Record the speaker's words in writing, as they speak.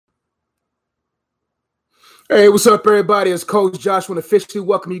Hey, what's up, everybody? It's Coach Josh. I want to officially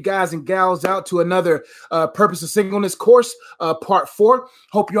welcome you guys and gals out to another Purpose of Singleness course, part 4.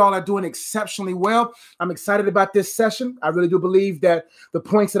 Hope you all are doing exceptionally well. I'm excited about this session. I really do believe that the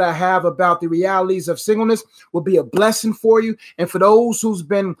points that I have about the realities of singleness will be a blessing for you. And for those who's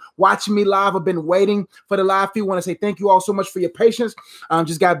been watching me live, I've been waiting for the live feed. I want to say thank you all so much for your patience.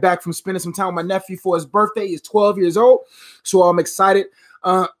 Just got back from spending some time with my nephew for his birthday. He's 12 years old. So I'm excited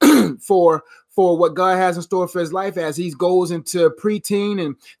for what God has in store for his life as he goes into preteen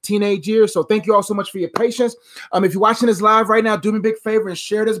and teenage years. So thank you all so much for your patience. If you're watching this live right now, do me a big favor and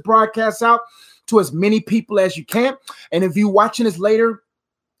share this broadcast out to as many people as you can. And if you're watching this later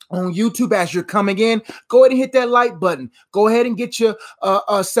on YouTube as you're coming in, go ahead and hit that like button. Go ahead and get your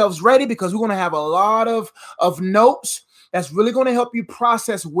selves ready, because we're going to have a lot of notes that's really going to help you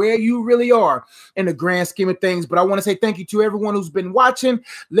process where you really are in the grand scheme of things. But I want to say thank you to everyone who's been watching,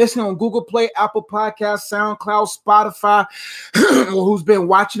 listening on Google Play, Apple Podcasts, SoundCloud, Spotify, or who's been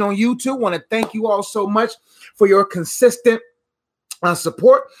watching on YouTube. I want to thank you all so much for your consistent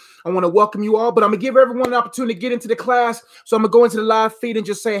support. I want to welcome you all, but I'm going to give everyone an opportunity to get into the class. So I'm going to go into the live feed and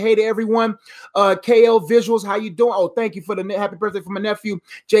just say hey to everyone. KL Visuals, how you doing? Oh, thank you for the happy birthday from my nephew.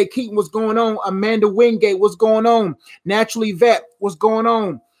 Jay Keaton, what's going on? Amanda Wingate, what's going on? Naturally Vet, what's going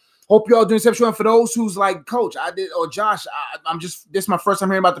on? Hope you all doing exceptional. For those who's like, Coach, Josh, this is my first time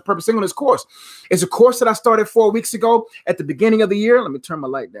hearing about the Purpose Singleness course. It's a course that I started 4 weeks ago at the beginning of the year. Let me turn my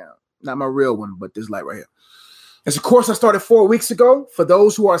light down. Not my real one, but this light right here. It's a course I started 4 weeks ago for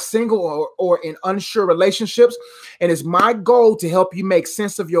those who are single or in unsure relationships. And it's my goal to help you make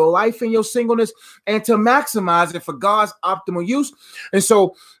sense of your life and your singleness and to maximize it for God's optimal use. And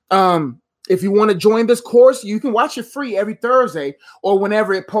so if you want to join this course, you can watch it free every Thursday or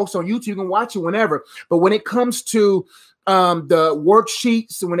whenever it posts on YouTube. You can watch it whenever. But when it comes to the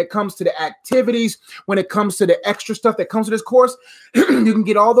worksheets, and when it comes to the activities, when it comes to the extra stuff that comes with this course, you can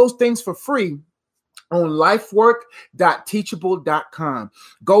get all those things for free on lifework.teachable.com.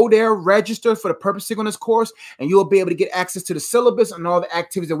 Go there, register for the Purpose Singleness course, and you'll be able to get access to the syllabus and all the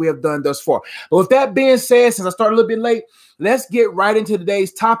activities that we have done thus far. But with that being said, since I started a little bit late, let's get right into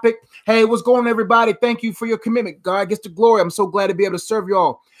today's topic. Hey, what's going on, everybody? Thank you for your commitment. God gets the glory. I'm so glad to be able to serve you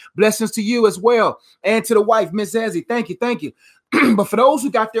all. Blessings to you as well, and to the wife, Miss Ezzy. Thank you, thank you. But for those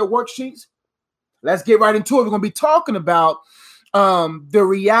who got their worksheets, let's get right into it. We're going to be talking about the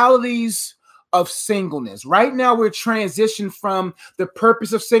realities of singleness. Right now, we're transitioning from the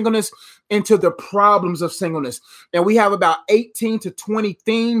purpose of singleness into the problems of singleness. And we have about 18 to 20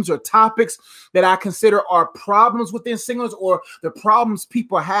 themes or topics that I consider are problems within singleness, or the problems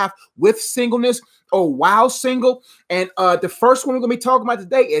people have with singleness or while single. And the first one we're going to be talking about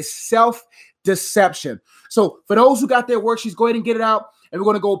today is self-deception. So for those who got their worksheets, go ahead and get it out. And we're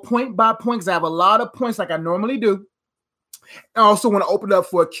going to go point by point, because I have a lot of points like I normally do. I also want to open it up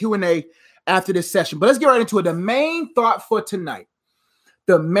for a Q&A after this session. But let's get right into it. The main thought for tonight.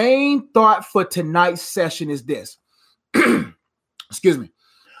 The main thought for tonight's session is this. Excuse me.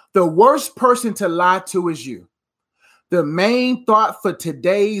 The worst person to lie to is you. The main thought for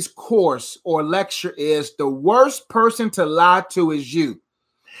today's course or lecture is the worst person to lie to is you.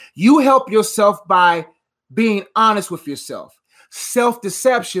 You help yourself by being honest with yourself.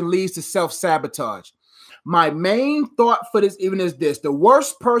 Self-deception leads to self-sabotage. My main thought for this evening is this. The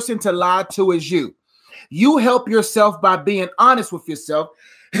worst person to lie to is you. You help yourself by being honest with yourself.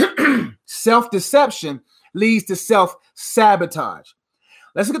 Self-deception leads to self-sabotage.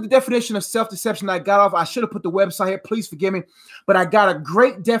 Let's look at the definition of self-deception I got off. I should have put the website here. Please forgive me. But I got a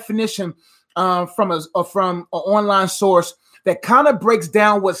great definition from an online source that kind of breaks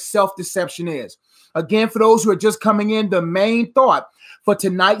down what self-deception is. Again, for those who are just coming in, the main thought for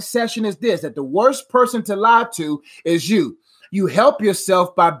tonight's session is this, that the worst person to lie to is you. You help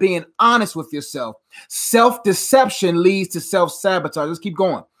yourself by being honest with yourself. Self-deception leads to self-sabotage. Let's keep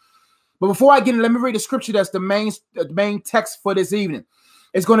going. But before I get in, let me read the scripture that's the main text for this evening.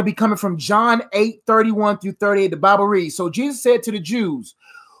 It's going to be coming from John 8:31 through 38. The Bible reads, so Jesus said to the Jews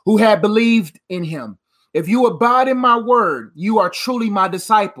who had believed in him, if you abide in my word, you are truly my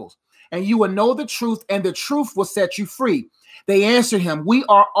disciples, and you will know the truth, and the truth will set you free. They answered him, we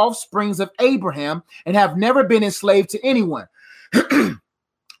are offsprings of Abraham and have never been enslaved to anyone. Excuse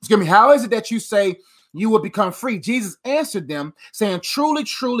me. How is it that you say you will become free? Jesus answered them, saying, truly,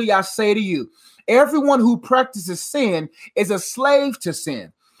 truly, I say to you, everyone who practices sin is a slave to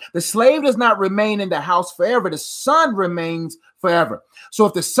sin. The slave does not remain in the house forever. The son remains forever. So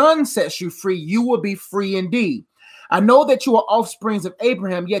if the son sets you free, you will be free indeed. I know that you are offsprings of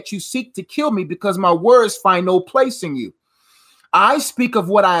Abraham, yet you seek to kill me because my words find no place in you. I speak of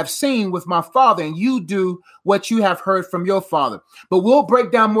what I have seen with my father, and you do what you have heard from your father. But we'll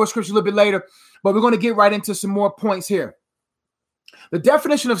break down more scripture a little bit later, but we're going to get right into some more points here. The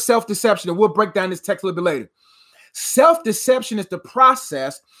definition of self-deception, and we'll break down this text a little bit later. Self-deception is the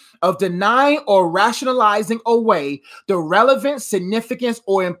process of denying or rationalizing away the relevance, significance,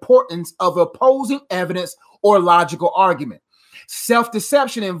 or importance of opposing evidence or logical argument.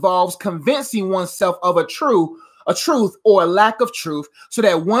 Self-deception involves convincing oneself of a truth or a lack of truth so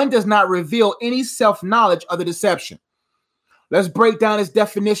that one does not reveal any self-knowledge of the deception. Let's break down this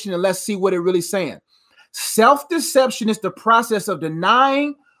definition and let's see what it's really saying. Self-deception is the process of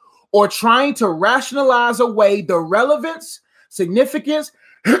denying or trying to rationalize away the relevance, significance,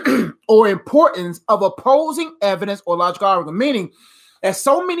 or importance of opposing evidence or logical argument. Meaning, as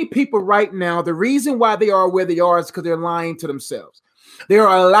so many people right now, the reason why they are where they are is because they're lying to themselves. They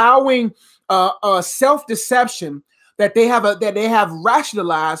are allowing self-deception that they have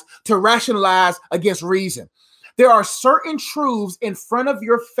rationalized to rationalize against reason. There are certain truths in front of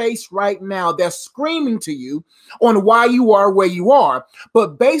your face right now that's screaming to you on why you are where you are,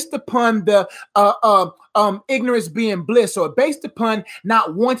 but based upon the ignorance being bliss, or based upon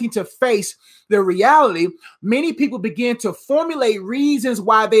not wanting to face the reality, many people begin to formulate reasons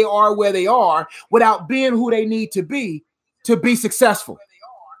why they are where they are without being who they need to be successful.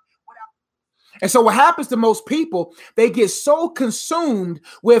 And so what happens to most people, they get so consumed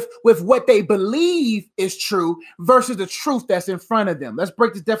with what they believe is true versus the truth that's in front of them. Let's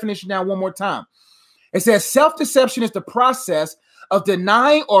break this definition down one more time. It says self-deception is the process of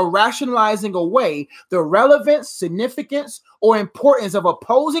denying or rationalizing away the relevance, significance, or importance of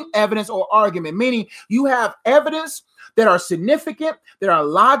opposing evidence or argument, meaning you have evidence that are significant, that are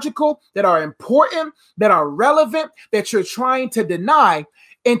logical, that are important, that are relevant, that you're trying to deny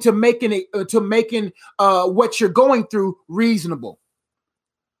into making what you're going through reasonable.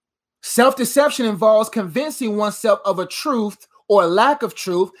 Self-deception involves convincing oneself of a truth or a lack of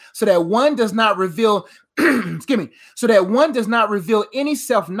truth so that one does not reveal any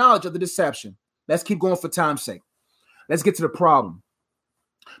self-knowledge of the deception. Let's keep going for time's sake. Let's get to the problem.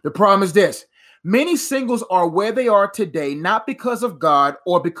 The problem is this: many singles are where they are today, not because of God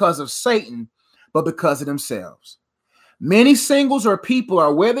or because of Satan, but because of themselves. Many singles or people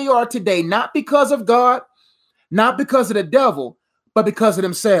are where they are today, not because of God, not because of the devil, but because of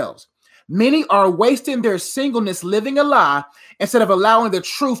themselves. Many are wasting their singleness living a lie instead of allowing the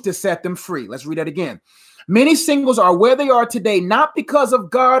truth to set them free. Let's read that again. Many singles are where they are today, not because of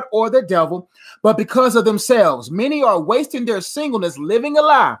God or the devil, but because of themselves. Many are wasting their singleness living a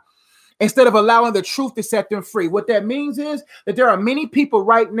lie instead of allowing the truth to set them free. What that means is that there are many people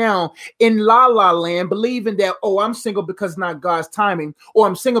right now in la la land believing that, oh, I'm single because it's not God's timing, or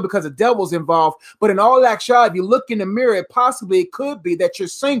I'm single because the devil's involved. But in all actuality, if you look in the mirror, it could be that you're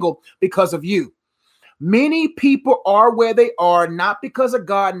single because of you. Many people are where they are, not because of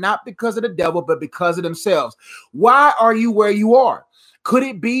God, not because of the devil, but because of themselves. Why are you where you are? Could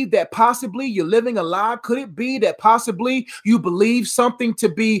it be that possibly you're living a lie? Could it be that possibly you believe something to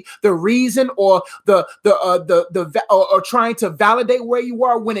be the reason or or trying to validate where you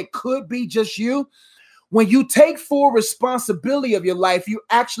are when it could be just you? When you take full responsibility of your life, you're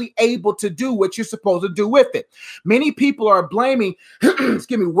actually able to do what you're supposed to do with it. Many people are blaming,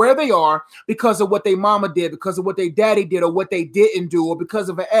 where they are because of what their mama did, because of what their daddy did, or what they didn't do, or because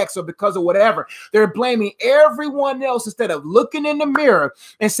of an ex, or because of whatever. They're blaming everyone else instead of looking in the mirror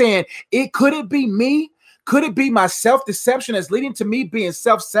and saying, could it be me? Could it be my self-deception that's leading to me being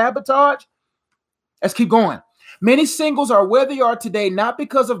self-sabotage? Let's keep going. Many singles are where they are today, not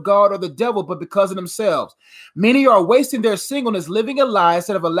because of God or the devil, but because of themselves. Many are wasting their singleness, living a lie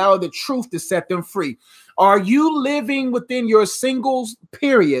instead of allowing the truth to set them free. Are you living within your singles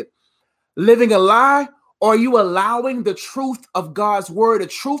period, living a lie, or are you allowing the truth of God's word, the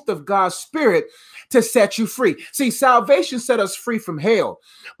truth of God's spirit to set you free? See, salvation set us free from hell,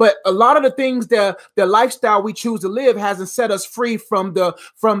 but a lot of the things the lifestyle we choose to live hasn't set us free from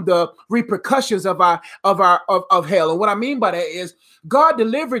the repercussions of hell. And what I mean by that is God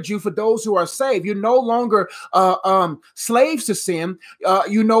delivered you for those who are saved. You're no longer slaves to sin.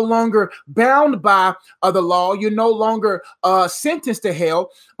 You're no longer bound by the law. You're no longer sentenced to hell.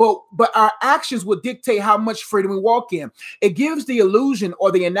 But our actions will dictate how much freedom we walk in. It gives the illusion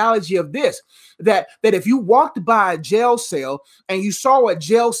or the analogy of this, that if you walked by a jail cell and you saw a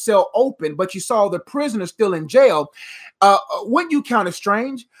jail cell open, but you saw the prisoner still in jail, wouldn't you count it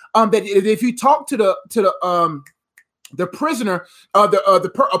strange that if you talk to the prisoner,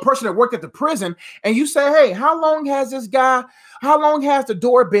 a person that worked at the prison, and you say, hey, how long has the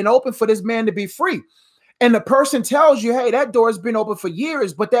door been open for this man to be free? And the person tells you, hey, that door has been open for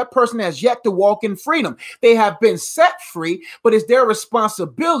years, but that person has yet to walk in freedom. They have been set free, but it's their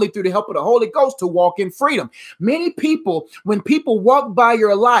responsibility through the help of the Holy Ghost to walk in freedom. Many people, when people walk by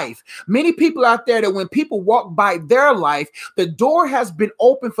your life, many people out there that when people walk by their life, the door has been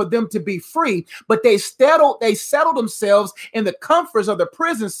open for them to be free, but they settle themselves in the comforts of the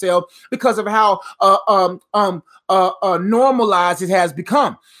prison cell because of how normalized it has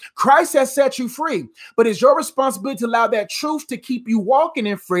become. Christ has set you free, but it's your responsibility to allow that truth to keep you walking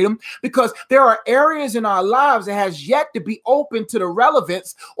in freedom, because there are areas in our lives that has yet to be open to the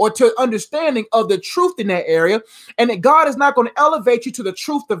relevance or to understanding of the truth in that area, and that God is not going to elevate you to the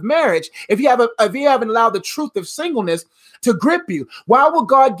truth of marriage if you haven't allowed the truth of singleness to grip you. Why would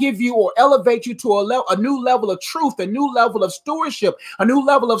God give you or elevate you to a new level of truth, a new level of stewardship, a new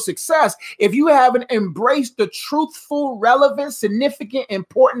level of success, if you haven't embraced the truthful, relevant, significant,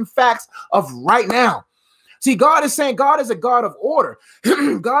 important facts of right now? See, God is saying God is a God of order.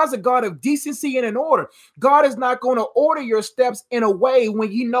 God's a God of decency and in order. God is not going to order your steps in a way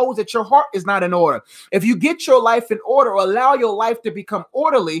when he knows that your heart is not in order. If you get your life in order or allow your life to become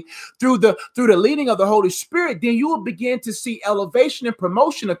orderly through the leading of the Holy Spirit, then you will begin to see elevation and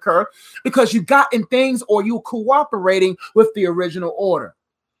promotion occur because you got in things or you cooperating with the original order.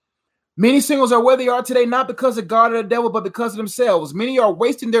 Many singles are where they are today, not because of God or the devil, but because of themselves. Many are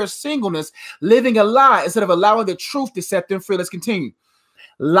wasting their singleness, living a lie instead of allowing the truth to set them free. Let's continue.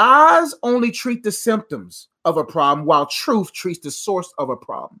 Lies only treat the symptoms of a problem, while truth treats the source of a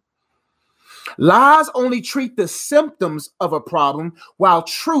problem. Lies only treat the symptoms of a problem, while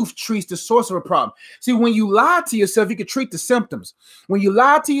truth treats the source of a problem. See, when you lie to yourself, you can treat the symptoms. When you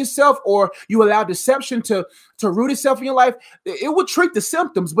lie to yourself or you allow deception to root itself in your life, it will treat the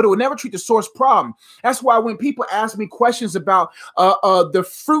symptoms, but it will never treat the source problem. That's why when people ask me questions about the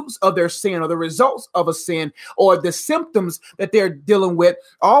fruits of their sin or the results of a sin or the symptoms that they're dealing with,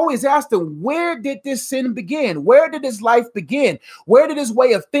 I always ask them, where did this sin begin? Where did this life begin? Where did this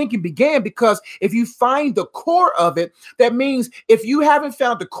way of thinking begin? Because if you find the core of it, that means if you haven't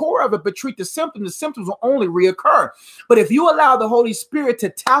found the core of it, but treat the symptoms will only reoccur. But if you allow the Holy Spirit to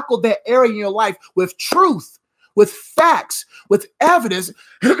tackle that area in your life with truth, with facts, with evidence,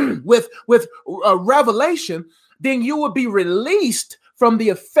 with revelation, then you will be released from the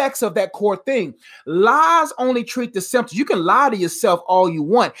effects of that core thing. Lies only treat the symptoms. You can lie to yourself all you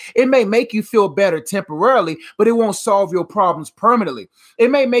want. It may make you feel better temporarily, but it won't solve your problems permanently.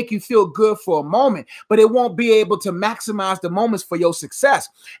 It may make you feel good for a moment, but it won't be able to maximize the moments for your success.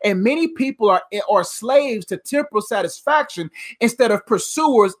 And many people are slaves to temporal satisfaction instead of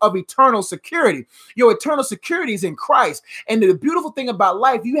pursuers of eternal security. Your eternal security is in Christ. And the beautiful thing about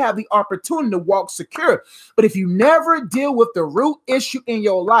life, you have the opportunity to walk secure. But if you never deal with the root issue in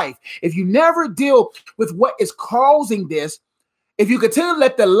your life, if you never deal with what is causing this, if you continue to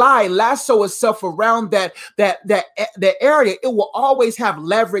let the lie lasso itself around that area, it will always have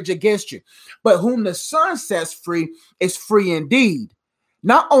leverage against you. But whom the Son sets free is free indeed.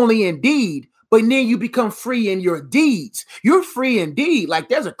 Not only indeed, but then you become free in your deeds. You're free indeed. Like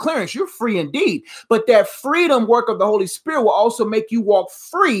there's a clearance. You're free indeed. But that freedom work of the Holy Spirit will also make you walk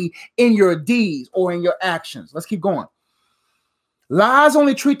free in your deeds or in your actions. Let's keep going. Lies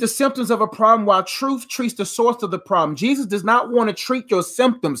only treat the symptoms of a problem, while truth treats the source of the problem. Jesus does not want to treat your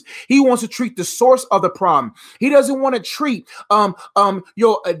symptoms. He wants to treat the source of the problem. He doesn't want to treat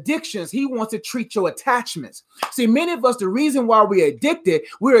your addictions. He wants to treat your attachments. See, many of us, the reason why we're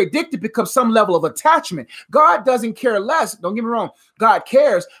addicted because some level of attachment. God doesn't care less. Don't get me wrong. God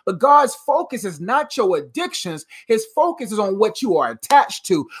cares, but God's focus is not your addictions. His focus is on what you are attached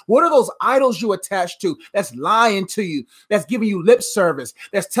to. What are those idols you attached to that's lying to you, that's giving you lip service,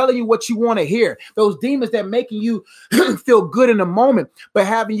 that's telling you what you want to hear? Those demons that making you feel good in a moment, but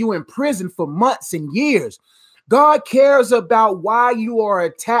having you in prison for months and years. God cares about why you are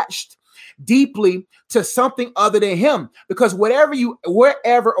attached deeply to something other than him, because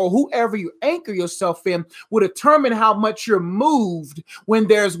wherever or whoever you anchor yourself in will determine how much you're moved when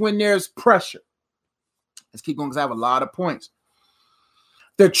there's pressure. Let's keep going because I have a lot of points.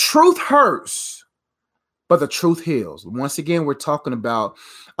 The truth hurts, but the truth heals. Once again, we're talking about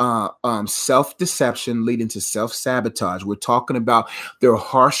self-deception leading to self-sabotage. We're talking about the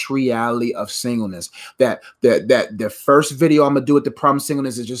harsh reality of singleness. That the first video I'm gonna do with the problem of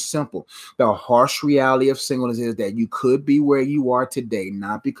singleness is just simple. The harsh reality of singleness is that you could be where you are today,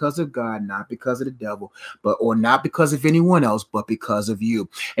 not because of God, not because of the devil, or not because of anyone else, but because of you.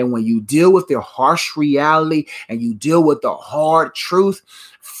 And when you deal with the harsh reality and you deal with the hard truth,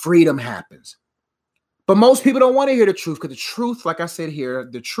 freedom happens. But most people don't want to hear the truth because the truth, like I said here,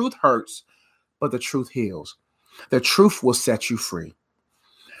 the truth hurts, but the truth heals. The truth will set you free.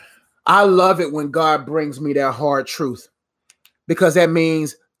 I love it when God brings me that hard truth, because that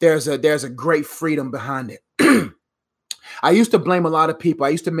means there's a great freedom behind it. I used to blame a lot of people. I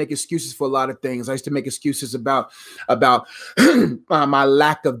used to make excuses for a lot of things. I used to make excuses about my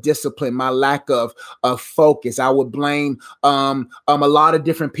lack of discipline, my lack of focus. I would blame a lot of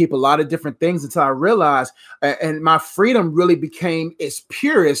different people, a lot of different things, until I realized, and my freedom really became its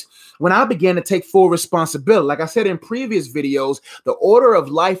purest when I began to take full responsibility. Like I said in previous videos, the order of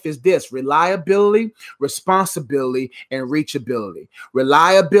life is this: reliability, responsibility, and reachability.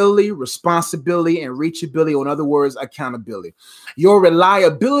 Reliability, responsibility, and reachability. In other words, accountability. Your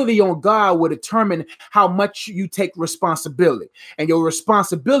reliability on God will determine how much you take responsibility, and your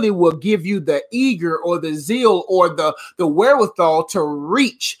responsibility will give you the eager or the zeal or the wherewithal to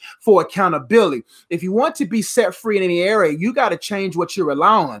reach for accountability. If you want to be set free in any area, you got to change what you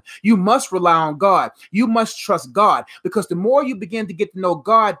rely on. You must rely on God. You must trust God, because the more you begin to get to know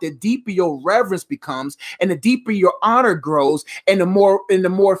God, the deeper your reverence becomes, and the deeper your honor grows, and the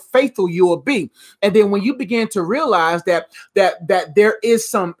more faithful you will be. And then when you begin to realize that there is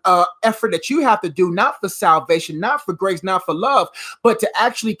some effort that you have to do, not for salvation, not for grace, not for love, but to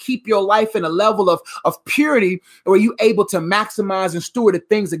actually keep your life in a level of purity where you're able to maximize and steward the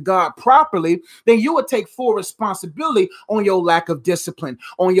things of God properly, then you would take full responsibility on your lack of discipline,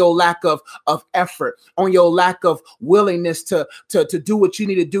 on your lack of effort, on your lack of willingness to do what you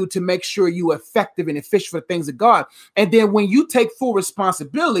need to do to make sure you're effective and efficient for the things of God. And then when you take full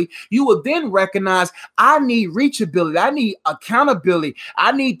responsibility, you will then recognize, I need reachability. I need accountability.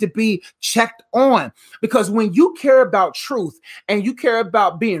 I need to be checked on. Because when you care about truth and you care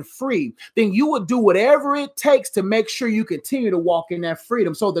about being free, then you will do whatever it takes to make sure you continue to walk in that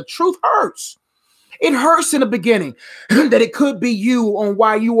freedom. So the truth hurts. It hurts in the beginning that it could be you on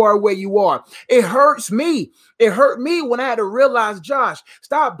why you are where you are. It hurts me. It hurt me when I had to realize, Josh,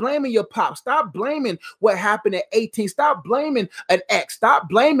 stop blaming your pop. Stop blaming what happened at 18. Stop blaming an ex. Stop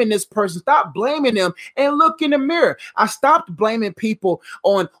blaming this person. Stop blaming them, and look in the mirror. I stopped blaming people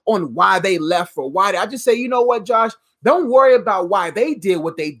on why they left or why. I just say, you know what, Josh? Don't worry about why they did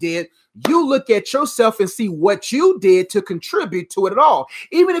what they did. You look at yourself and see what you did to contribute to it at all.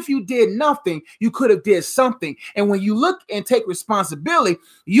 Even if you did nothing, you could have did something. And when you look and take responsibility,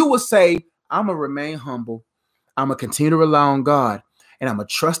 you will say, I'm going to remain humble. I'm going to continue to rely on God. And I'm going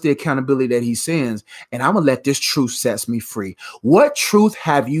to trust the accountability that he sends. And I'm going to let this truth set me free. What truth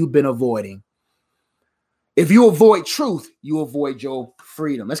have you been avoiding? If you avoid truth, you avoid your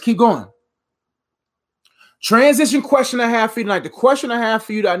freedom. Let's keep going. Transition question I have for you tonight. The question I have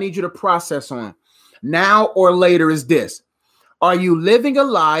for you that I need you to process on now or later is this: are you living a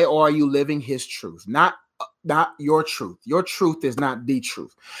lie, or are you living his truth? Not your truth. Your truth is not the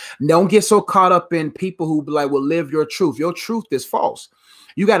truth. Don't get so caught up in people who be like, well, live your truth. Your truth is false.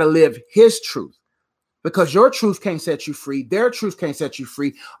 You got to live his truth, because your truth can't set you free. Their truth can't set you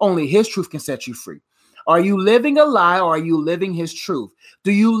free. Only his truth can set you free. Are you living a lie, or are you living his truth?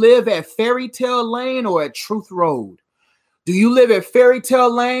 Do you live at fairy tale lane or at truth road? Do you live at fairy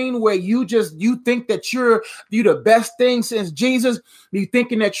tale lane where you think that you're the best thing since Jesus? You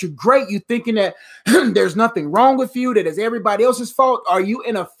thinking that you're great? You thinking that there's nothing wrong with you, that it's everybody else's fault? Are you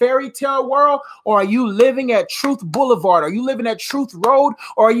in a fairy tale world, or are you living at Truth Boulevard? Are you living at Truth Road,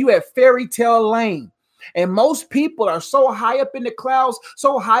 or are you at fairy tale lane? And most people are so high up in the clouds,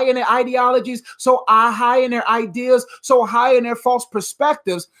 so high in their ideologies, so high in their ideas, so high in their false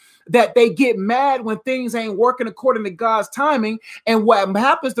perspectives, that they get mad when things ain't working according to God's timing. And what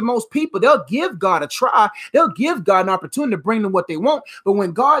happens to most people, they'll give God a try. They'll give God an opportunity to bring them what they want. But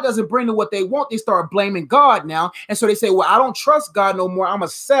when God doesn't bring them what they want, they start blaming God now. And so they say, well, I don't trust God no more. I'm going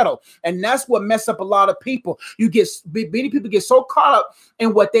to settle. And that's what mess up a lot of people. Many people get so caught up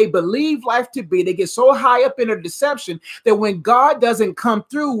in what they believe life to be. They get so high up in their deception that when God doesn't come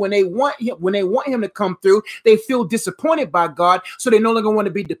through, when they want him to come through, they feel disappointed by God. So they no longer want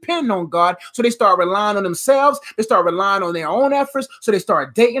to be dependent on God. So they start relying on themselves. They start relying on their own efforts. So they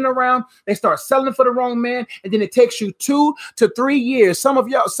start dating around. They start selling for the wrong man. And then it takes you 2 to 3 years,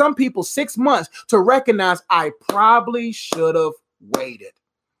 some people 6 months, to recognize, I probably should have waited.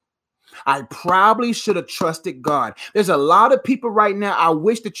 I probably should have trusted God. There's a lot of people right now I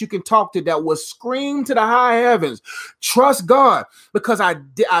wish that you can talk to that will scream to the high heavens, trust God, because I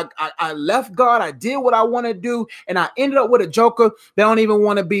left God. I did what I want to do, and I ended up with a joker that I don't even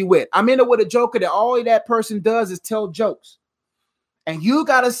want to be with. I'm ended up with a joker that all that person does is tell jokes. And you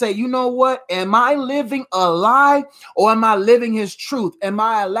got to say, you know what? Am I living a lie, or am I living his truth? Am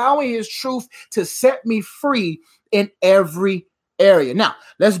I allowing his truth to set me free in every area. Now,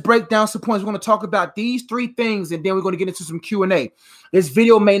 let's break down some points. We're going to talk about these 3 things, and then we're going to get into some Q&A. This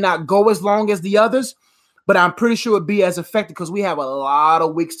video may not go as long as the others, but I'm pretty sure it'll be as effective because we have a lot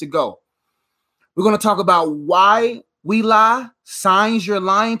of weeks to go. We're going to talk about why we lie, signs you're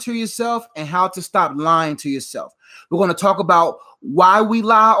lying to yourself, and how to stop lying to yourself. We're going to talk about why we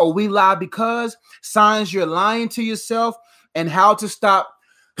lie, or we lie because, signs you're lying to yourself, and how to stop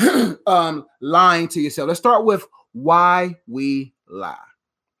lying to yourself. Let's start with why we lie.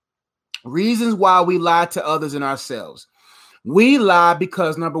 Reasons why we lie to others and ourselves. We lie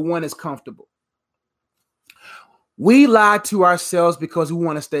because, number one, it's comfortable. We lie to ourselves because we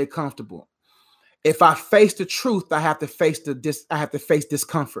want to stay comfortable. If I face the truth, I have to face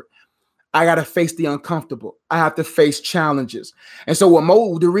discomfort. I got to face the uncomfortable. I have to face challenges. And so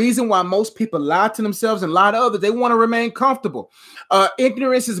the reason why most people lie to themselves and lie to others, they want to remain comfortable.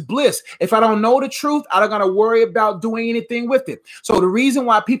 Ignorance is bliss. If I don't know the truth, I don't got to worry about doing anything with it. So the reason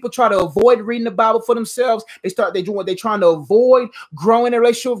why people try to avoid reading the Bible for themselves, they're trying to avoid growing a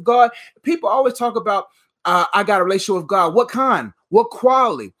relationship with God. People always talk about, I got a relationship with God. What kind? What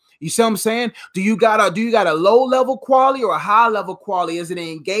quality? You see what I'm saying? Do you got a low level quality or a high level quality? Is it an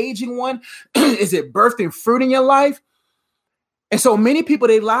engaging one? Is it birthing fruit in your life? And so many people,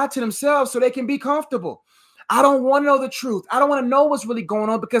 they lie to themselves so they can be comfortable. I don't want to know the truth. I don't want to know what's really going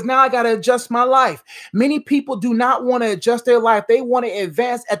on because now I got to adjust my life. Many people do not want to adjust their life. They want to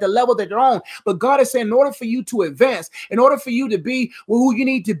advance at the level that they're on. But God is saying, in order for you to advance, in order for you to be who you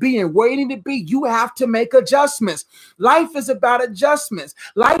need to be and where you need to be, you have to make adjustments. Life is about adjustments.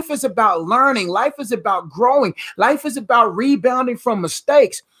 Life is about learning. Life is about growing. Life is about rebounding from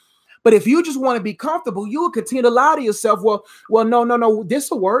mistakes. But if you just want to be comfortable, you will continue to lie to yourself. Well, no,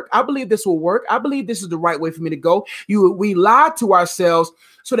 this will work. I believe this will work. I believe this is the right way for me to go. We lie to ourselves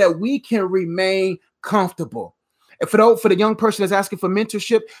so that we can remain comfortable. And for the young person that's asking for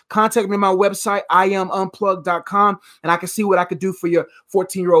mentorship, contact me on my website, iamunplugged.com, and I can see what I could do for your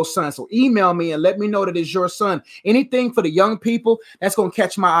 14-year-old son. So email me and let me know that it's your son. Anything for the young people, that's going to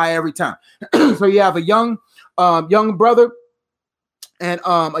catch my eye every time. So you have a young brother and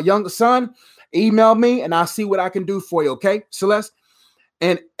a young son, email me and I'll see what I can do for you. Okay, Celeste?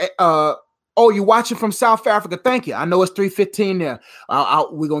 And you're watching from South Africa. Thank you. I know it's 3:15 there.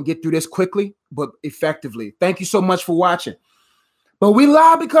 We're going to get through this quickly, but effectively. Thank you so much for watching. But we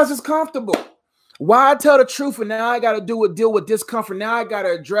lie because it's comfortable. Why tell the truth? And now I got to deal with discomfort. Now I got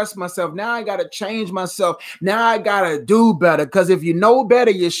to address myself. Now I got to change myself. Now I got to do better. Because if you know better,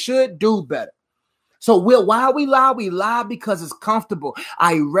 you should do better. So why we lie because it's comfortable.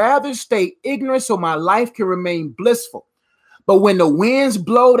 I rather stay ignorant so my life can remain blissful. But when the winds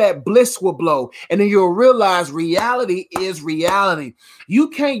blow, that bliss will blow. And then you'll realize reality is reality. You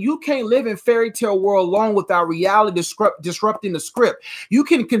can't live in fairy tale world long without reality disrupting the script. You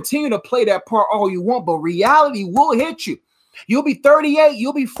can continue to play that part all you want, but reality will hit you. You'll be 38,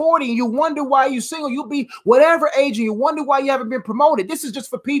 you'll be 40, and you wonder why you're single. You'll be whatever age, and you wonder why you haven't been promoted. This is just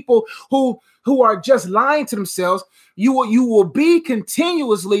for people who are just lying to themselves. You will be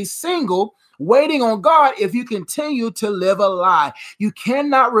continuously single, waiting on God if you continue to live a lie. You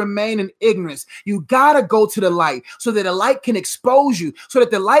cannot remain in ignorance. You got to go to the light so that the light can expose you, so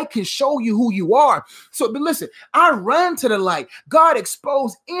that the light can show you who you are. So, but listen, I run to the light. God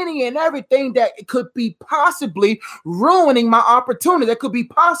exposed any and everything that could be possibly ruining my opportunity, that could be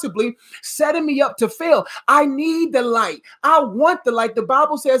possibly setting me up to fail. I need the light. I want the light. The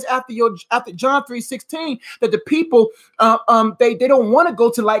Bible says after John 3:16 that the people they don't want to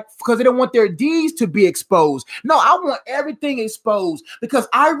go to light because they don't want their deeds to be exposed. No, I want everything exposed because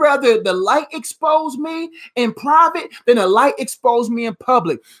I'd rather the light expose me in private than the light expose me in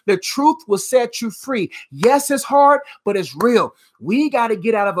public. The truth will set you free. Yes, it's hard, but it's real. We got to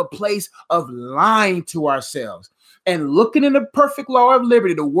get out of a place of lying to ourselves and looking in the perfect law of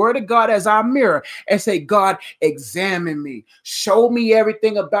liberty, the word of God as our mirror, and say, God, examine me. Show me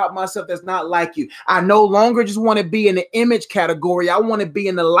everything about myself that's not like you. I no longer just want to be in the image category. I want to be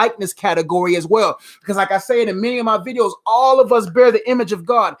in the likeness category as well. Because like I say in many of my videos, all of us bear the image of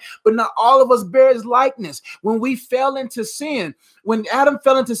God, but not all of us bear his likeness. When we fell into sin, when Adam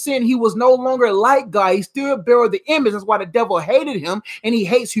fell into sin, he was no longer like God. He still bare the image. That's why the devil hated him, and he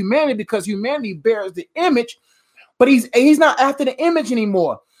hates humanity because humanity bears the image. But he's not after the image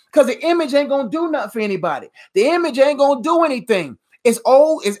anymore because the image ain't going to do nothing for anybody. The image ain't going to do anything. It's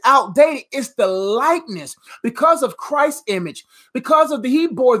old, it's outdated. It's the likeness because of Christ's image, because of he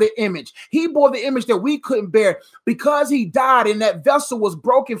bore the image. He bore the image that we couldn't bear because he died and that vessel was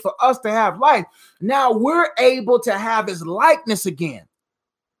broken for us to have life. Now we're able to have his likeness again.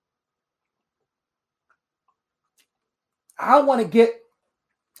 I want to get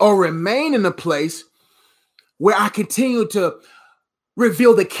or remain in a place where I continue to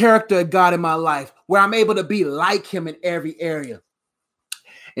reveal the character of God in my life, where I'm able to be like him in every area.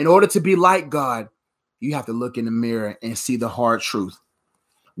 In order to be like God, you have to look in the mirror and see the hard truth.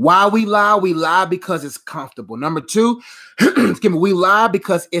 Why we lie because it's comfortable. Number two, we lie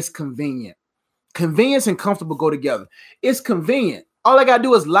because it's convenient. Convenience and comfortable go together. It's convenient. All I got to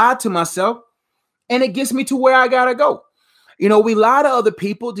do is lie to myself, and it gets me to where I got to go. You know, we lie to other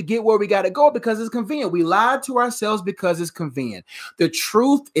people to get where we got to go because it's convenient. We lie to ourselves because it's convenient. The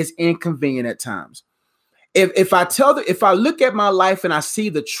truth is inconvenient at times. If I look at my life and I see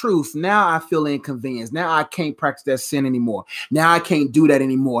the truth, now I feel inconvenienced. Now I can't practice that sin anymore. Now I can't do that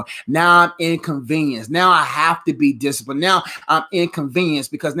anymore. Now I'm inconvenienced. Now I have to be disciplined. Now I'm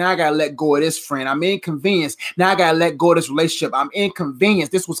inconvenienced because now I got to let go of this friend. I'm inconvenienced. Now I got to let go of this relationship. I'm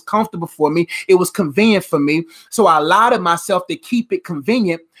inconvenienced. This was comfortable for me. It was convenient for me. So I lie to myself to keep it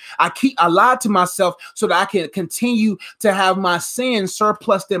convenient. I lied to myself so that I can continue to have my sin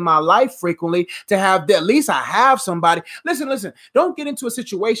surplus in my life frequently, to have that, at least I have somebody. Listen, don't get into a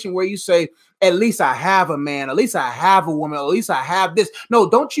situation where you say, at least I have a man, at least I have a woman, at least I have this. No,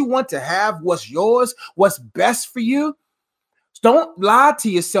 don't you want to have what's yours, what's best for you? Don't lie to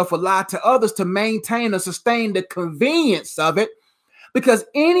yourself or lie to others to maintain or sustain the convenience of it, because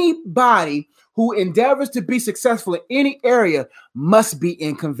anybody who endeavors to be successful in any area must be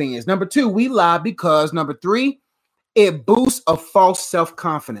inconvenienced. Number two, we lie because, number three, it boosts a false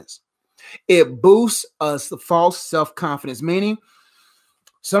self-confidence. It boosts us the false self-confidence, meaning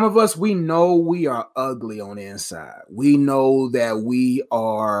some of us, we know we are ugly on the inside. We know that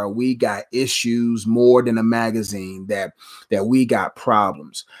we got issues more than a magazine, that we got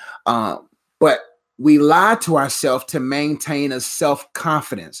problems. But we lie to ourselves to maintain a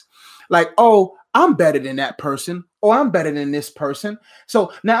self-confidence. Like, oh, I'm better than that person, or I'm better than this person.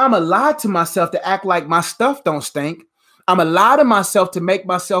 So now I'm a lie to myself to act like my stuff don't stink. I'm a lie to myself to make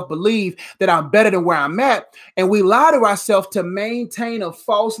myself believe that I'm better than where I'm at. And we lie to ourselves to maintain a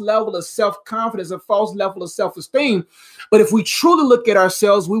false level of self-confidence, a false level of self-esteem. But if we truly look at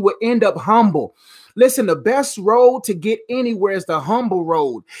ourselves, we will end up humble. Listen, the best road to get anywhere is the humble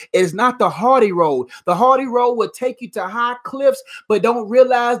road. It's not the hardy road. The hardy road will take you to high cliffs, but don't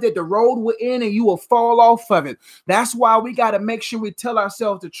realize that the road will end and you will fall off of it. That's why we got to make sure we tell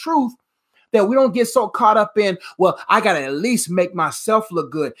ourselves the truth, that we don't get so caught up in, well, I got to at least make myself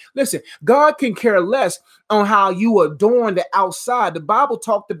look good. Listen, God can care less on how you adorn the outside. The Bible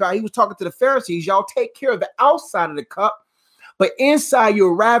talked about, he was talking to the Pharisees, y'all take care of the outside of the cup, but inside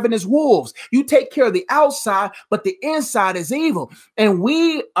you're ravenous wolves. You take care of the outside, but the inside is evil. And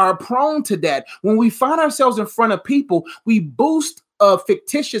we are prone to that. When we find ourselves in front of people, we boost a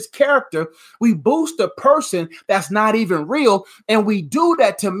fictitious character. We boost a person that's not even real. And we do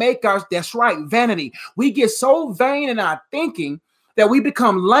that to make that's right, vanity. We get so vain in our thinking that we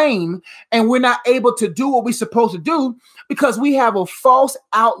become lame and we're not able to do what we're supposed to do because we have a false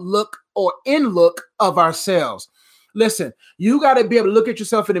outlook or in-look of ourselves. Listen, you got to be able to look at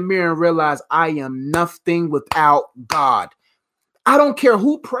yourself in the mirror and realize I am nothing without God. I don't care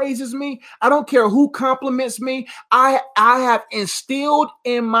who praises me. I don't care who compliments me. I have instilled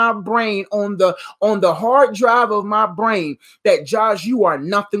in my brain, on the hard drive of my brain, that Josh, you are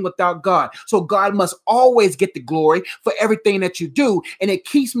nothing without God. So God must always get the glory for everything that you do. And it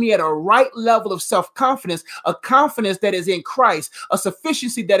keeps me at a right level of self-confidence, a confidence that is in Christ, a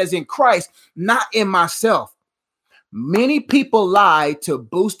sufficiency that is in Christ, not in myself. Many people lie to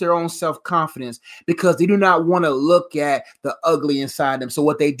boost their own self-confidence because they do not want to look at the ugly inside them. So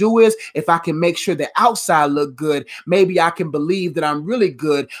what they do is, if I can make sure the outside look good, maybe I can believe that I'm really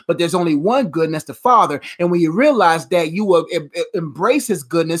good, but there's only one good, and that's the Father. And when you realize that, you will embrace his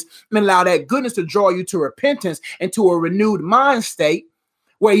goodness and allow that goodness to draw you to repentance and to a renewed mind state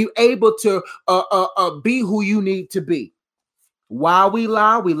where you're able to be who you need to be. Why we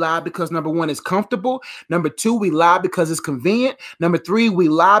lie because, number one, it's comfortable. Number two, we lie because it's convenient. Number three, we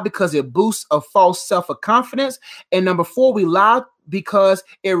lie because it boosts a false self-confidence. And number four, we lie because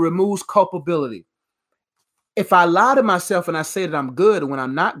it removes culpability. If I lie to myself and I say that I'm good when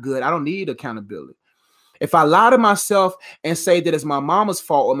I'm not good, I don't need accountability. If I lie to myself and say that it's my mama's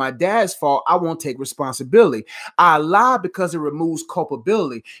fault or my dad's fault, I won't take responsibility. I lie because it removes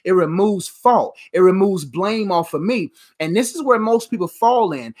culpability. It removes fault. It removes blame off of me. And this is where most people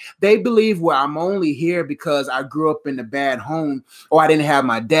fall in. They believe, well, I'm only here because I grew up in a bad home, or I didn't have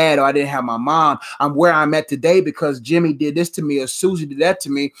my dad, or I didn't have my mom. I'm where I'm at today because Jimmy did this to me or Susie did that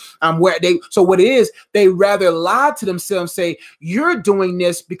to me. So what it is, they rather lie to themselves and say, you're doing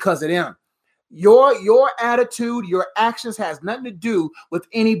this because of them. Your attitude, your actions has nothing to do with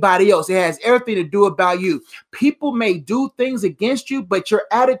anybody else. It has everything to do about you. People may do things against you, but your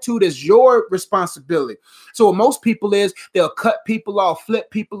attitude is your responsibility. So what most people is, they'll cut people off,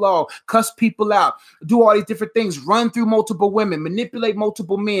 flip people off, cuss people out, do all these different things, run through multiple women, manipulate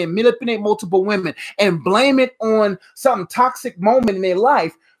multiple men, manipulate multiple women, and blame it on some toxic moment in their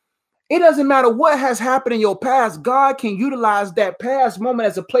life. It doesn't matter what has happened in your past. God can utilize that past moment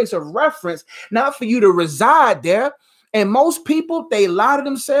as a place of reference, not for you to reside there. And most people, they lie to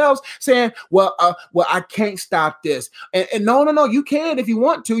themselves saying, well, I can't stop this. And no, you can if you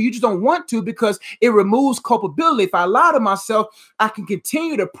want to. You just don't want to because it removes culpability. If I lie to myself, I can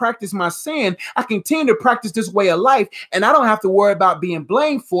continue to practice my sin. I continue to practice this way of life. And I don't have to worry about being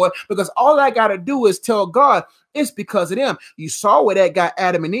blamed for it because all I got to do is tell God it's because of them. You saw where that got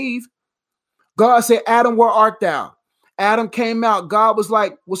Adam and Eve. God said, Adam, where art thou? Adam came out. God was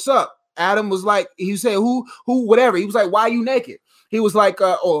like, what's up? Adam was like, he said, who, whatever. He was like, why are you naked? He was like,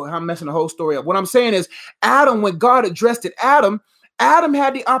 I'm messing the whole story up. What I'm saying is Adam, when God addressed it, Adam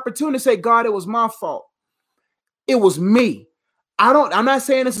had the opportunity to say, God, it was my fault. It was me. I'm not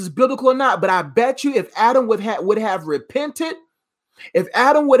saying this is biblical or not, but I bet you if Adam would have repented,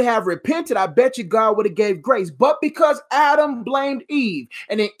 I bet you God would have gave grace. But because Adam blamed Eve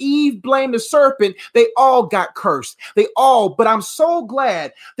and then Eve blamed the serpent, they all got cursed. But I'm so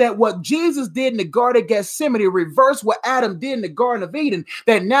glad that what Jesus did in the Garden of Gethsemane reversed what Adam did in the Garden of Eden,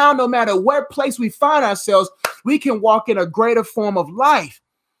 that now no matter what place we find ourselves, we can walk in a greater form of life.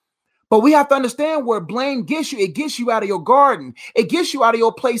 But we have to understand where blame gets you. It gets you out of your garden. It gets you out of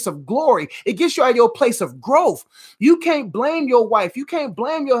your place of glory. It gets you out of your place of growth. You can't blame your wife. You can't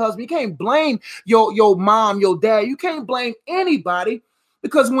blame your husband. You can't blame your mom, your dad. You can't blame anybody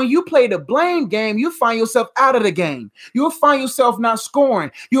because when you play the blame game, you find yourself out of the game. You'll find yourself not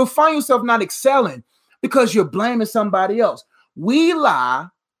scoring. You'll find yourself not excelling because you're blaming somebody else. We lie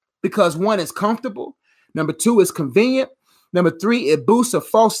because one is comfortable. Number two is convenient. Number three, it boosts a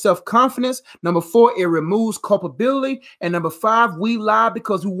false self-confidence. Number four, it removes culpability. And number five, we lie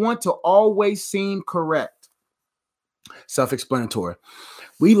because we want to always seem correct. Self-explanatory.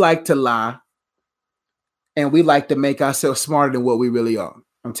 We like to lie and we like to make ourselves smarter than what we really are.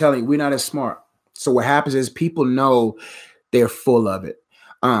 I'm telling you, we're not as smart. So what happens is people know they're full of it.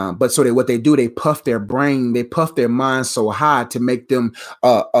 But so what they do, they puff their brain, they puff their mind so high to make them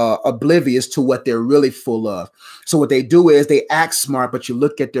oblivious to what they're really full of. So what they do is they act smart, but you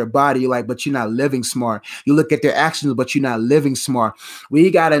look at their body, you're like, but you're not living smart. You look at their actions, but you're not living smart. We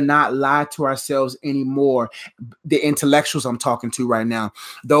got to not lie to ourselves anymore. The intellectuals I'm talking to right now,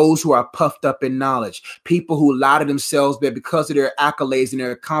 those who are puffed up in knowledge, people who lie to themselves that because of their accolades and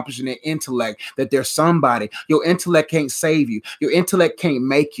their accomplishment, their intellect, that they're somebody. Your intellect can't save you. Your intellect can't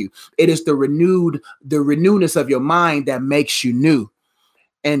make you. It is the renewedness of your mind that makes you new.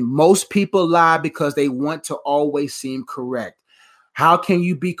 And most people lie because they want to always seem correct. How can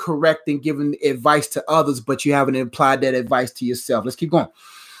you be correct in giving advice to others, but you haven't applied that advice to yourself? Let's keep going.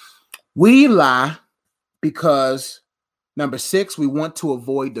 We lie because, number six, we want to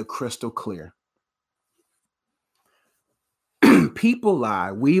avoid the crystal clear. People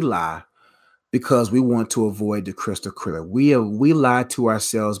lie. We lie because we want to avoid the crystal clear. We lie to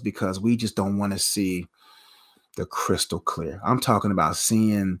ourselves because we just don't want to see the crystal clear. I'm talking about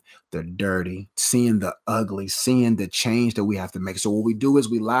seeing the dirty, seeing the ugly, seeing the change that we have to make. So what we do is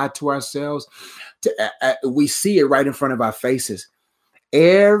we lie to ourselves. We see it right in front of our faces.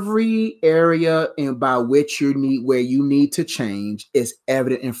 Every area where you need to change is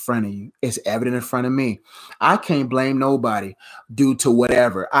evident in front of you. It's evident in front of me. I can't blame nobody due to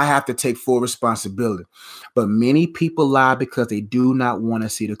whatever. I have to take full responsibility. But many people lie because they do not want to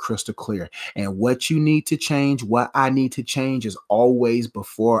see the crystal clear. And what you need to change, what I need to change is always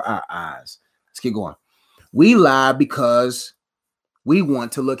before our eyes. Let's keep going. We lie because we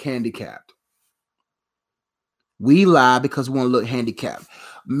want to look handicapped. We lie because we want to look handicapped.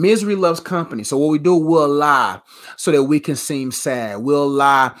 Misery loves company. So what we do, we'll lie so that we can seem sad. We'll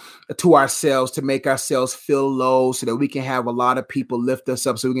lie to ourselves to make ourselves feel low so that we can have a lot of people lift us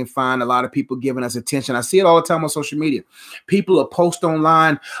up, so we can find a lot of people giving us attention. I see it all the time on social media. People will post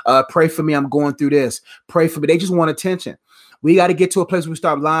online, pray for me, I'm going through this. Pray for me. They just want attention. We got to get to a place where we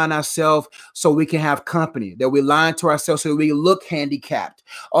stop lying ourselves so we can have company, that we're lying to ourselves so that we look handicapped.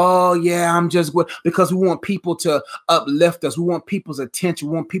 Oh, yeah, I'm just good, because we want people to uplift us. We want people's attention.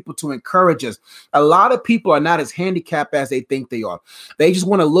 We want people to encourage us. A lot of people are not as handicapped as they think they are. They just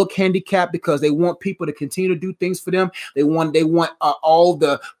want to look handicapped because they want people to continue to do things for them. They want all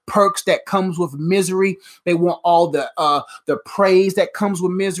the perks that comes with misery. They want all the praise that comes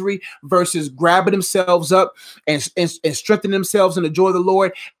with misery versus grabbing themselves up and strengthening themselves in the joy of the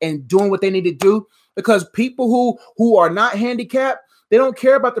Lord and doing what they need to do. Because people who are not handicapped, they don't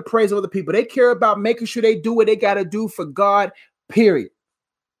care about the praise of other people. They care about making sure they do what they got to do for God, period.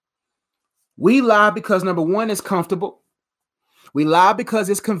 We lie because, number one, it's comfortable. We lie because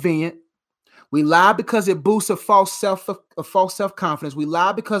it's convenient. We lie because it boosts a false self-confidence. We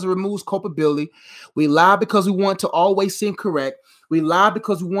lie because it removes culpability. We lie because we want to always seem correct. We lie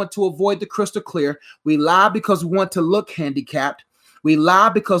because we want to avoid the crystal clear. We lie because we want to look handicapped. We lie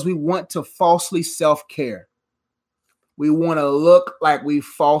because we want to falsely self-care. We want to look like we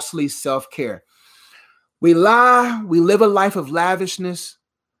falsely self-care. We lie. We live a life of lavishness,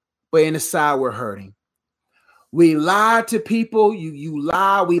 but inside we're hurting. We lie to people. You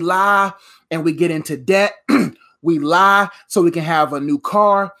lie. We lie and we get into debt. We lie so we can have a new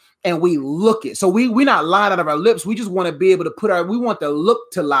car and we look it. So we're not lying out of our lips. We just want to be able to we want the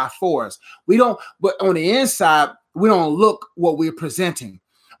look to lie for us. We don't, but on the inside, we don't look what we're presenting.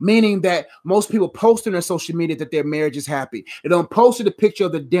 Meaning that most people post on their social media that their marriage is happy. They don't post the picture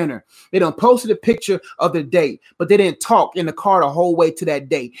of the dinner. They don't post the picture of the date, but they didn't talk in the car the whole way to that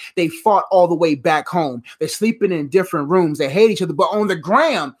date. They fought all the way back home. They're sleeping in different rooms. They hate each other, but on the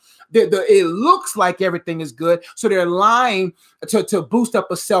gram, it looks like everything is good. So they're lying to boost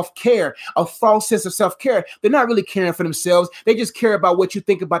up a self-care, a false sense of self-care. They're not really caring for themselves. They just care about what you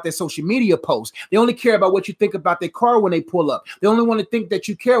think about their social media posts. They only care about what you think about their car when they pull up. They only want to think that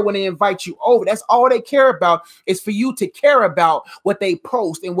you care when they invite you over. That's all they care about, is for you to care about what they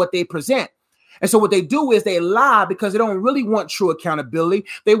post and what they present. And so what they do is they lie because they don't really want true accountability.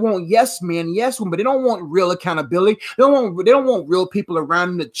 They want yes men, yes women, but they don't want real accountability. They don't want real people around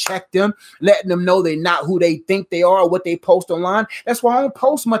them to check them, letting them know they're not who they think they are or what they post online. That's why I don't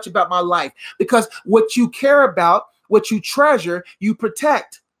post much about my life, because what you care about, what you treasure, you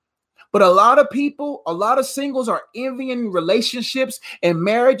protect. But a lot of people, a lot of singles are envying relationships and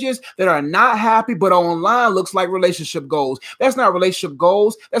marriages that are not happy, but online looks like relationship goals. That's not relationship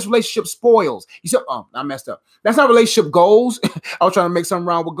goals. That's relationship spoils. You said, oh, I messed up. That's not relationship goals. I was trying to make something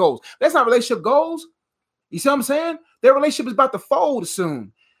wrong with goals. That's not relationship goals. You see what I'm saying? Their relationship is about to fold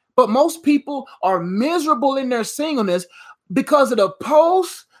soon. But most people are miserable in their singleness because of the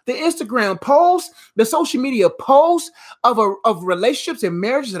posts, the Instagram posts, the social media posts of relationships and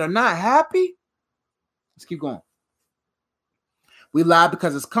marriages that are not happy. Let's keep going. We lie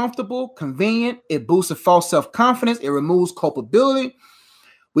because it's comfortable, convenient. It boosts a false self-confidence. It removes culpability.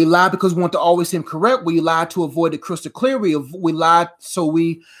 We lie because we want to always seem correct. We lie to avoid the crystal clear. We lie so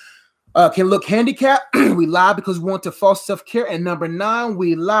we can look handicapped. We lie because we want to false self-care. And number 9,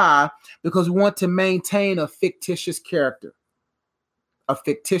 we lie because we want to maintain a fictitious character. A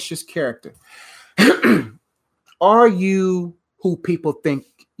fictitious character. Are you who people think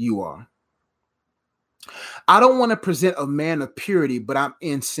you are? I don't want to present a man of purity, but I'm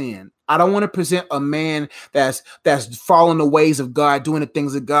in sin. I don't want to present a man that's following the ways of God, doing the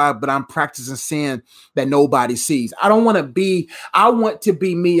things of God, but I'm practicing sin that nobody sees. I want to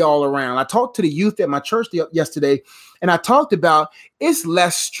be me all around. I talked to the youth at my church yesterday, and I talked about it's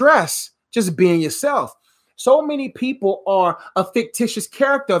less stress just being yourself. So many people are a fictitious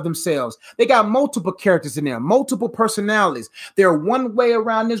character of themselves. They got multiple characters in there, multiple personalities. They're one way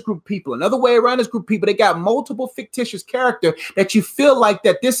around this group of people, another way around this group of people. They got multiple fictitious character that you feel like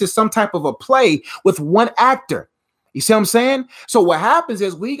that this is some type of a play with one actor. You see what I'm saying? So what happens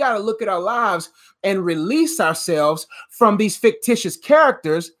is we got to look at our lives and release ourselves from these fictitious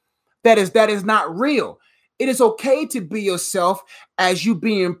characters that is not real. It is okay to be yourself as you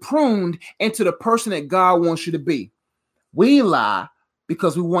being pruned into the person that God wants you to be. We lie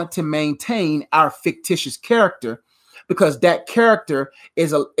because we want to maintain our fictitious character, because that character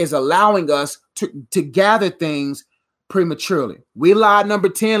is allowing us to gather things prematurely. We lie, number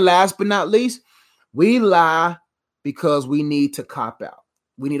 10, last but not least. We lie because we need to cop out.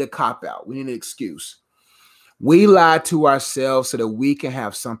 We need a cop out. We need an excuse. We lie to ourselves so that we can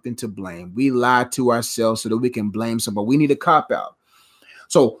have something to blame. We lie to ourselves so that we can blame somebody. We need a cop out.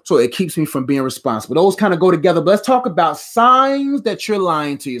 So it keeps me from being responsible. Those kind of go together. But let's talk about signs that you're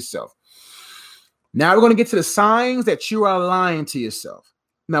lying to yourself. Now we're going to get to the signs that you are lying to yourself.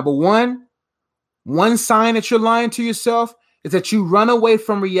 Number one sign that you're lying to yourself is that you run away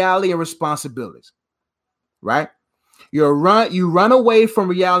from reality and responsibilities, right? You run away from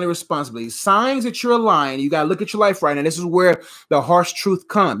reality and responsibility. Signs that you're lying. You got to look at your life right now. This is where the harsh truth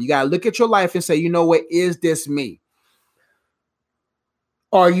comes. You got to look at your life and say, you know what? Is this me?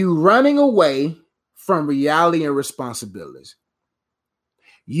 Are you running away from reality and responsibilities?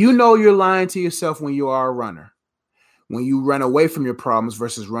 You know you're lying to yourself when you are a runner, when you run away from your problems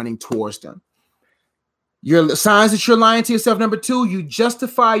versus running towards them. Your signs that you're lying to yourself. Number 2, you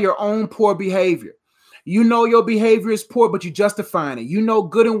justify your own poor behavior. You know your behavior is poor, but you're justifying it. You know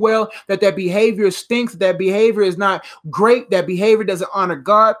good and well that that behavior stinks, that behavior is not great, that behavior doesn't honor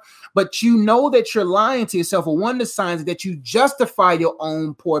God, but you know that you're lying to yourself. Well, one of the signs is that you justify your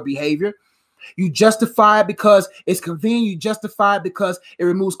own poor behavior. You justify it because it's convenient. You justify it because it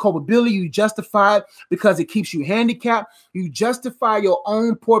removes culpability. You justify it because it keeps you handicapped. You justify your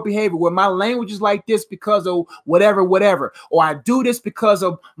own poor behavior. Well, my language is like this because of whatever. Or I do this because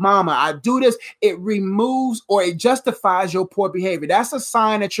of mama. I do this. It removes or it justifies your poor behavior. That's a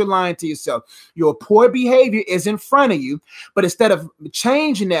sign that you're lying to yourself. Your poor behavior is in front of you, but instead of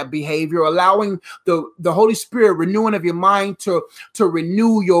changing that behavior, allowing the Holy Spirit renewing of your mind to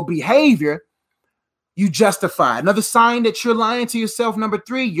renew your behavior, you justify. Another sign that you're lying to yourself. Number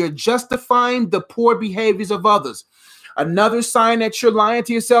 3, you're justifying the poor behaviors of others. Another sign that you're lying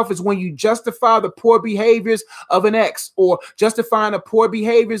to yourself is when you justify the poor behaviors of an ex, or justifying the poor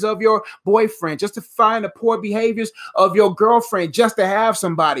behaviors of your boyfriend, justifying the poor behaviors of your girlfriend just to have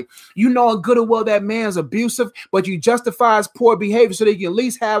somebody. You know good and well that man's abusive, but you justify his poor behavior so that you can at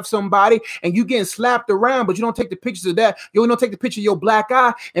least have somebody, and you getting slapped around, but you don't take the pictures of that. You don't take the picture of your black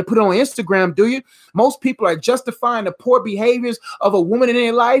eye and put it on Instagram, do you? Most people are justifying the poor behaviors of a woman in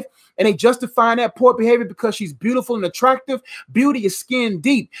their life, and they justifying that poor behavior because she's beautiful and attractive. Beauty is skin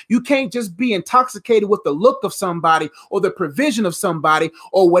deep. You can't just be intoxicated with the look of somebody or the provision of somebody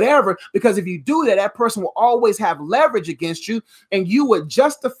or whatever, because if you do that, that person will always have leverage against you, and you would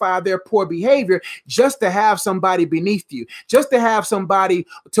justify their poor behavior just to have somebody beneath you, just to have somebody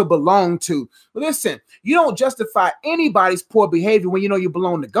to belong to. Listen, you don't justify anybody's poor behavior when you know you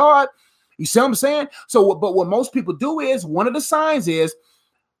belong to God. You see what I'm saying? So, but what most people do is, one of the signs is,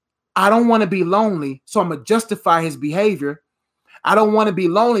 I don't want to be lonely, so I'm going to justify his behavior. I don't want to be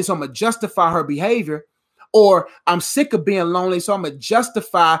lonely, so I'm going to justify her behavior. Or I'm sick of being lonely, so I'm going to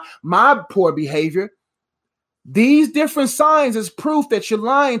justify my poor behavior. These different signs is proof that you're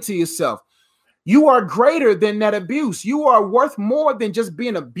lying to yourself. You are greater than that abuse. You are worth more than just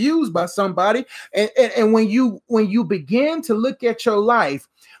being abused by somebody. And when you begin to look at your life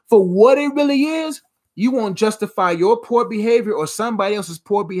for what it really is, you won't justify your poor behavior or somebody else's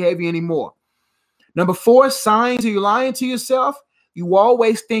poor behavior anymore. Number 4, signs you're lying to yourself. You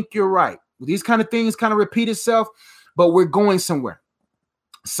always think you're right. These kind of things kind of repeat itself, but we're going somewhere.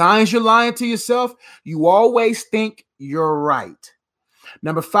 Signs you're lying to yourself. You always think you're right.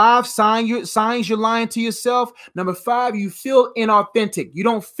 Number 5, signs you're lying to yourself. Number 5, you feel inauthentic. You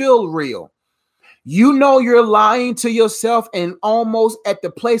don't feel real. You know you're lying to yourself, and almost at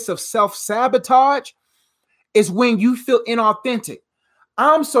the place of self-sabotage is when you feel inauthentic.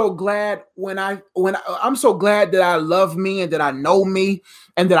 I'm so glad I'm so glad that I love me and that I know me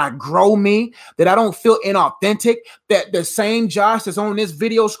and that I grow me, that I don't feel inauthentic, that the same Josh that's on this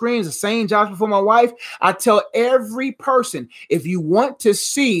video screen is the same Josh before my wife. I tell every person, if you want to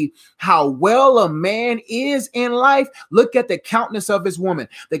see how well a man is in life, look at the countenance of his woman.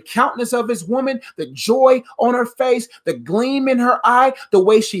 The countenance of his woman, the joy on her face, the gleam in her eye, the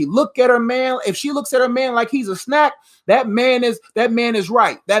way she look at her man. If she looks at her man like he's a snack, that man is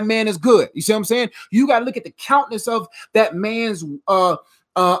right. That man is good. You see what I'm saying? You got to look at the countenance of that man's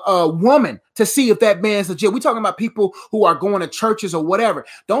woman to see if that man's legit. We're talking about people who are going to churches or whatever.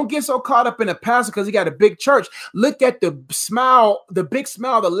 Don't get so caught up in the pastor because he got a big church. Look at the smile, the big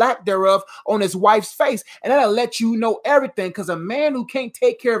smile, the lack thereof on his wife's face, and that'll let you know everything, because a man who can't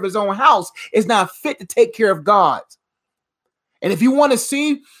take care of his own house is not fit to take care of God's. And if you want to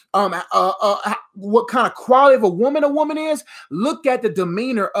see what kind of quality of a woman is, look at the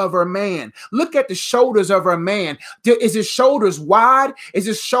demeanor of her man. Look at the shoulders of her man. Is his shoulders wide? Is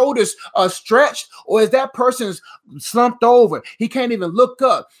his shoulders stretched? Or is that person's slumped over? He can't even look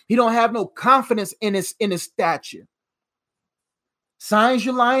up. He don't have no confidence in his stature. Signs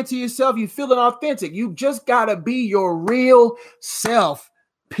you're lying to yourself. You feel inauthentic. You just got to be your real self,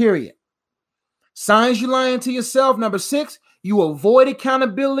 period. Signs you're lying to yourself. Number 6, you avoid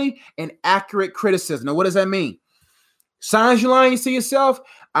accountability and accurate criticism. Now, what does that mean? Signs you're lying to yourself.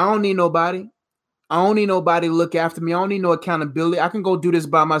 I don't need nobody. I don't need nobody to look after me. I don't need no accountability. I can go do this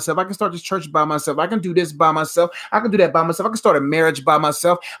by myself. I can start this church by myself. I can do this by myself. I can do that by myself. I can start a marriage by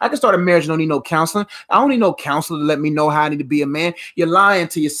myself. I can start a marriage and don't need no counseling. I don't need no counselor to let me know how I need to be a man. You're lying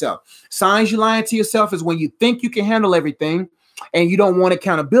to yourself. Signs you're lying to yourself is when you think you can handle everything and you don't want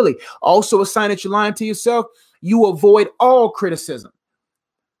accountability. Also, a sign that you're lying to yourself, you avoid all criticism.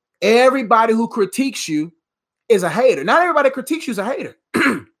 Everybody who critiques you is a hater. Not everybody that critiques you is a hater.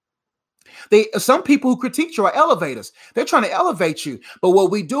 Some people who critique you are elevators. They're trying to elevate you. But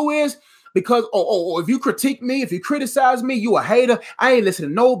what we do is, because if you critique me, if you criticize me, you a hater. I ain't listening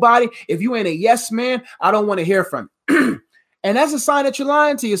to nobody. If you ain't a yes man, I don't want to hear from you. And that's a sign that you're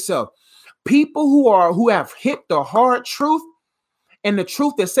lying to yourself. People who have hit the hard truth and the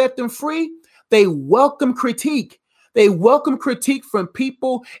truth that set them free, they welcome critique. They welcome critique from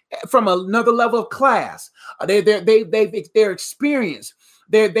people from another level of class. They're experienced.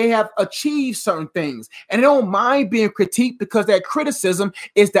 They have achieved certain things, and they don't mind being critiqued because that criticism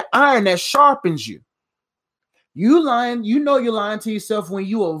is the iron that sharpens you. You lying, you know you're lying to yourself when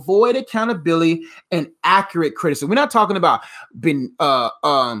you avoid accountability and accurate criticism. We're not talking about being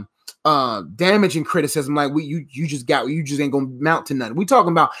damaging criticism like you just ain't gonna mount to nothing. We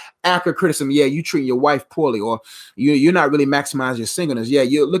talking about accurate criticism. Yeah, you treating your wife poorly, or you're not really maximizing your singleness. Yeah,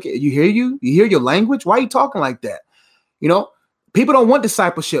 you hear your language. Why are you talking like that? You know, people don't want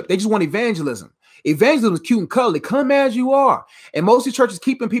discipleship. They just want evangelism. Evangelism is cute and cuddly. Come as you are. And most of the churches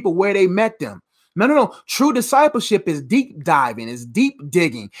keeping people where they met them. No. True discipleship is deep diving. It's deep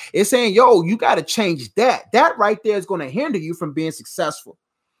digging. It's saying, yo, you got to change that. That right there is going to hinder you from being successful.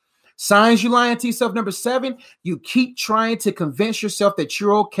 Signs you lying to yourself. Number 7, you keep trying to convince yourself that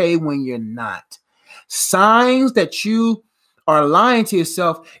you're okay when you're not. Signs that you are lying to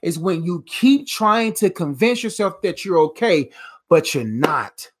yourself is when you keep trying to convince yourself that you're okay, but you're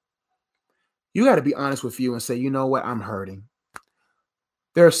not. You got to be honest with you and say, you know what? I'm hurting.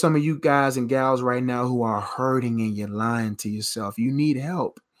 There are some of you guys and gals right now who are hurting and you're lying to yourself. You need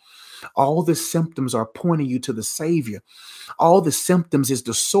help. All the symptoms are pointing you to the Savior. All the symptoms is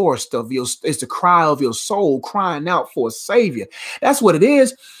the source of is the cry of your soul crying out for a Savior. That's what it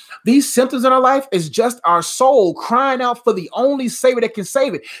is. These symptoms in our life is just our soul crying out for the only Savior that can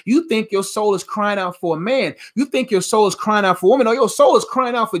save it. You think your soul is crying out for a man. You think your soul is crying out for a woman. No, your soul is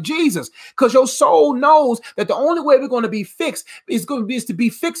crying out for Jesus, because your soul knows that the only way we're going to be fixed is to be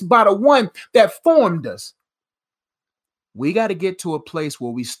fixed by the one that formed us. We got to get to a place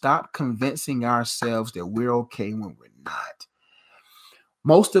where we stop convincing ourselves that we're okay when we're not.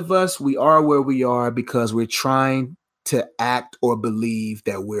 Most of us, we are where we are because we're trying to act or believe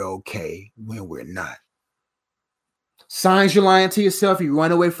that we're okay when we're not. Signs you're lying to yourself. You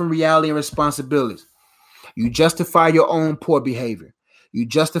run away from reality and responsibilities. You justify your own poor behavior. You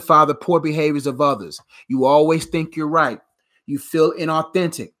justify the poor behaviors of others. You always think you're right. You feel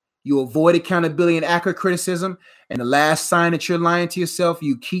inauthentic. You avoid accountability and accurate criticism. And the last sign that you're lying to yourself,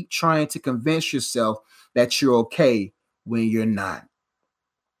 you keep trying to convince yourself that you're okay when you're not.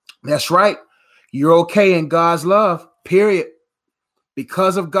 That's right. You're okay in God's love, period.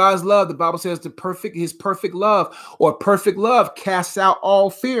 Because of God's love, the Bible says his perfect love casts out all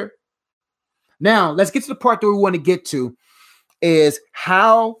fear. Now, let's get to the part that we want to get to, is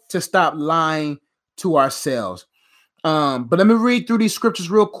how to stop lying to ourselves. But let me read through these scriptures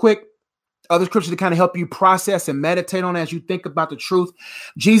real quick. Other scriptures to kind of help you process and meditate on as you think about the truth.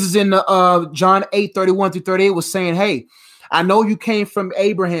 Jesus in John 8:31-38 was saying, hey, I know you came from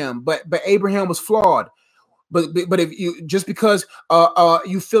Abraham, but Abraham was flawed. But if you just because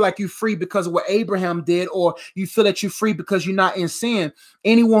you feel like you're free because of what Abraham did, or you feel that you're free because you're not in sin,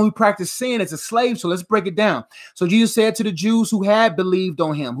 anyone who practices sin is a slave. So let's break it down. So Jesus said to the Jews who had believed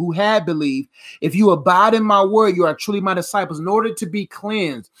on him, if you abide in my word, you are truly my disciples. In order to be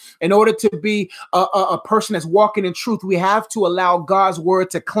cleansed, in order to be a person that's walking in truth, we have to allow God's word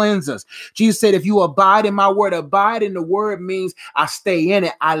to cleanse us. Jesus said, if you abide in my word, abide in the word means I stay in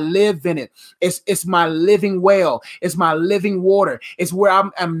it. I live in it. It's my living well. It's my living water. It's where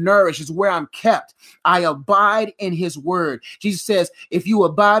I'm nourished. It's where I'm kept. I abide in his word. Jesus says, if you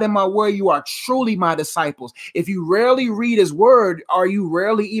abide in my word, you are truly my disciples. If you rarely read his word, are you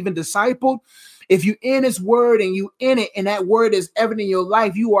rarely even discipled? If you in his word and you in it, and that word is evident in your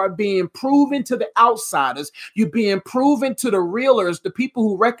life, you are being proven to the outsiders. You're being proven to the realers, the people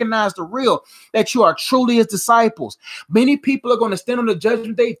who recognize the real, that you are truly his disciples. Many people are going to stand on the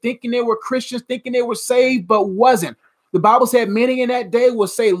judgment day thinking they were Christians, thinking they were saved, but wasn't. The Bible said many in that day will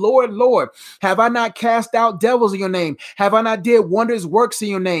say, Lord, Lord, have I not cast out devils in your name? Have I not did wondrous works in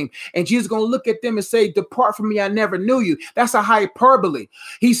your name? And Jesus is going to look at them and say, depart from me, I never knew you. That's a hyperbole.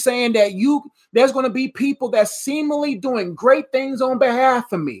 He's saying that there's going to be people that's seemingly doing great things on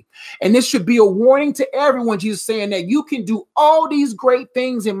behalf of me. And this should be a warning to everyone. Jesus saying that you can do all these great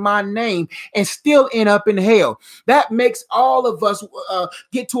things in my name and still end up in hell. That makes all of us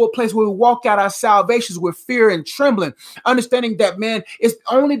get to a place where we walk out our salvations with fear and trembling, understanding that, man, it's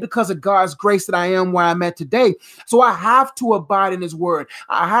only because of God's grace that I am where I'm at today. So I have to abide in his word.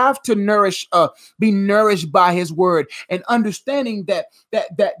 I have to be nourished by his word, and understanding that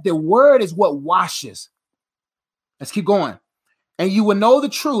the word is what washes. Let's keep going. And you will know the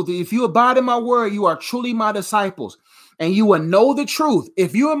truth. If you abide in my word, you are truly my disciples. And you will know the truth.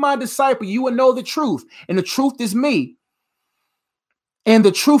 If you are my disciple, you will know the truth. And the truth is me. And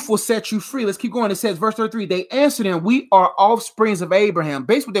the truth will set you free. Let's keep going. It says, verse 33, they answered him, we are offsprings of Abraham.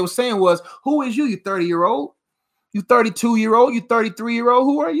 Basically, what they were saying was, who is you? You 30-year-old? You 32-year-old? You 33-year-old?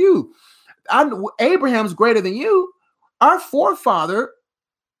 Who are you? Abraham's greater than you. Our forefather,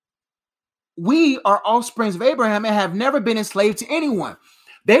 we are offsprings of Abraham and have never been enslaved to anyone.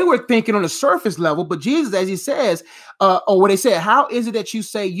 They were thinking on the surface level, but Jesus, as he says, or what they said, how is it that you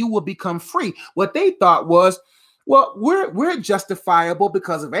say you will become free? What they thought was, well, we're justifiable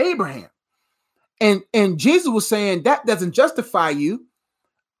because of Abraham. And Jesus was saying that doesn't justify you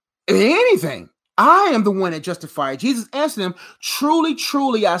in anything. I am the one that justifies. Jesus answered him, truly,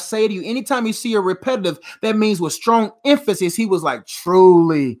 truly, I say to you, anytime you see a repetitive, that means with strong emphasis, he was like,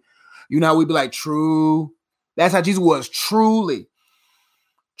 truly. You know, we'd be like, true. That's how Jesus was, truly.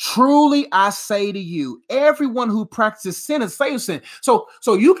 Truly, I say to you, everyone who practices sin is slave to sin. So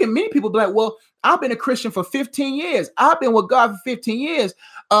you can, many people be like, well, I've been a Christian for 15 years. I've been with God for 15 years.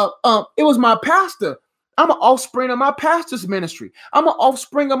 It was my pastor. I'm an offspring of my pastor's ministry. I'm an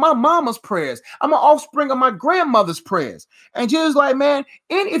offspring of my mama's prayers. I'm an offspring of my grandmother's prayers. And just like, man,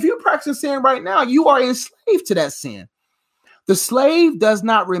 if you're practicing sin right now, you are enslaved to that sin. The slave does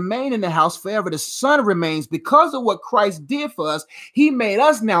not remain in the house forever. The son remains. Because of what Christ did for us, he made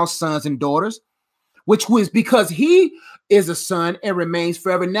us now sons and daughters, which was because he is a son and remains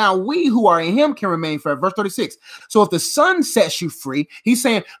forever. Now we who are in him can remain forever. Verse 36. So if the son sets you free, he's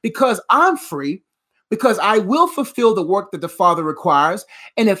saying, because I'm free, because I will fulfill the work that the Father requires.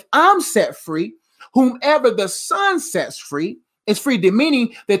 And if I'm set free, whomever the son sets free is free.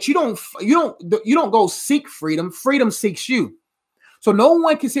 Meaning that you don't go seek freedom. Freedom seeks you. So no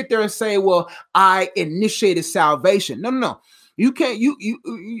one can sit there and say, well, I initiated salvation. No. You can't,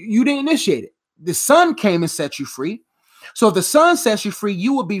 you didn't initiate it. The son came and set you free. So if the son sets you free,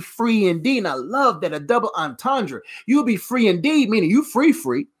 you will be free indeed. And I love that, a double entendre. You will be free indeed, meaning you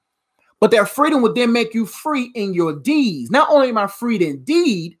free. But that freedom would then make you free in your deeds. Not only am I freed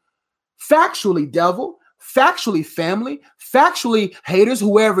indeed, factually, devil, factually, family, factually, haters,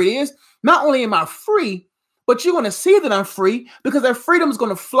 whoever it is, not only am I free, but you're going to see that I'm free because that freedom is going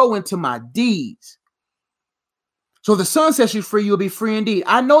to flow into my deeds. So the son sets you free, you'll be free indeed.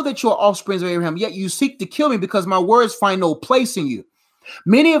 I know that you're offsprings of Abraham, yet you seek to kill me because my words find no place in you.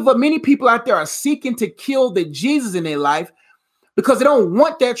 Many people out there are seeking to kill the Jesus in their life because they don't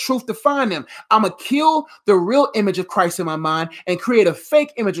want that truth to find them. I'm going to kill the real image of Christ in my mind and create a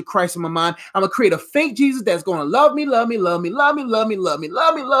fake image of Christ in my mind. I'm going to create a fake Jesus that's going to love me, and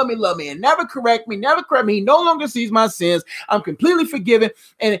never correct me. He no longer sees my sins. I'm completely forgiven.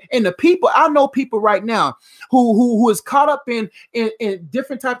 And the people, I know people right now who is caught up in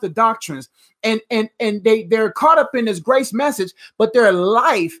different types of doctrines, and they're caught up in this grace message, but their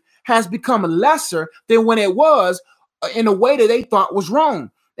life has become lesser than when it was, in a way that they thought was wrong.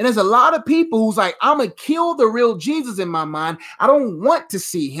 And there's a lot of people who's like, I'm going to kill the real Jesus in my mind. I don't want to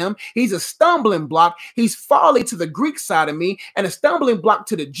see him. He's a stumbling block. He's folly to the Greek side of me and a stumbling block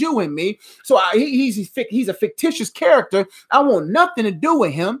to the Jew in me. So he's a fictitious character. I want nothing to do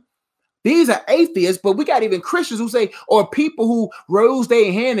with him. These are atheists, but we got even Christians who say, or people who raise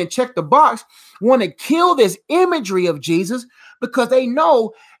their hand and check the box, want to kill this imagery of Jesus because they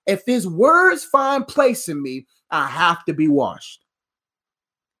know if his words find place in me, I have to be washed.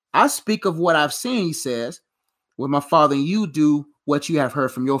 I speak of what I've seen, he says, with my father, and you do what you have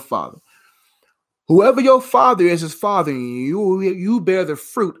heard from your father. Whoever your father is his father, and you bear the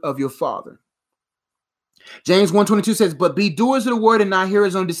fruit of your father. James 1:22 says, but be doers of the word and not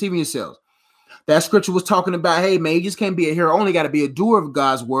hearers on deceiving yourselves. That scripture was talking about, hey, man, you just can't be a hearer, only got to be a doer of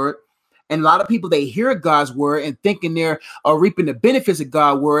God's word. And a lot of people, they hear God's word and thinking they're reaping the benefits of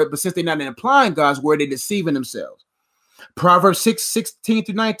God's word, but since they're not applying God's word, they're deceiving themselves. Proverbs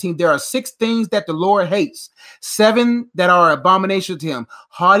 6:16-19, there are 6 things that the Lord hates, 7 that are abomination to him,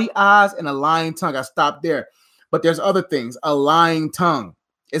 haughty eyes and a lying tongue. I stopped there, but there's other things. A lying tongue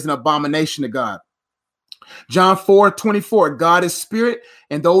is an abomination to God. John 4:24, God is spirit,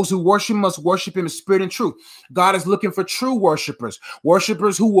 and those who worship must worship him in spirit and truth. God is looking for true worshipers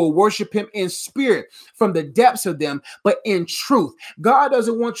who will worship him in spirit from the depths of them, but in truth. God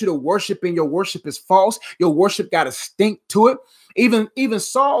doesn't want you to worship and your worship is false. Your worship got to stink to it. Even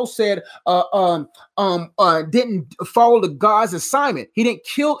Saul said, didn't follow the God's assignment. He didn't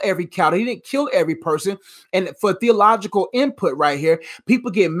kill every cow. He didn't kill every person. And for theological input right here,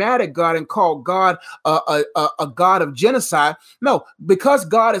 people get mad at God and call God a God of genocide. No, because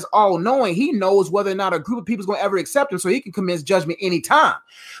God is all knowing, he knows whether or not a group of people is going to ever accept him, so he can commence judgment anytime.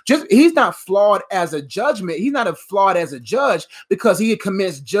 He's not flawed as a judgment. He's not flawed as a judge because he had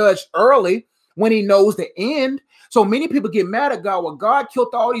commenced judge early when he knows the end. So many people get mad at God. Well, God killed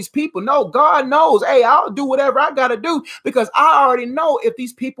all these people. No, God knows, hey, I'll do whatever I got to do because I already know if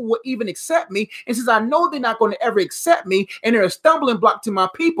these people will even accept me. And since I know they're not going to ever accept me and they're a stumbling block to my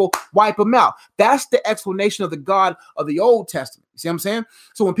people, wipe them out. That's the explanation of the God of the Old Testament. You see what I'm saying?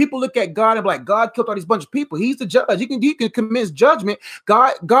 So when people look at God and be like, God killed all these bunch of people, he's the judge. He can commence judgment.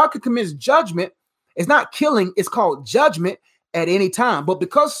 God could commence judgment. It's not killing. It's called judgment at any time. But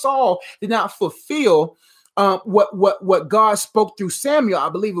because Saul did not fulfill what God spoke through Samuel, I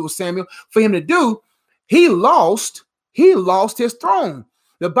believe it was Samuel, for him to do, he lost his throne.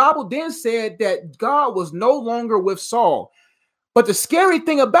 The Bible then said that God was no longer with Saul. But the scary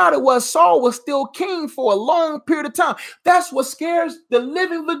thing about it was Saul was still king for a long period of time. That's what scares the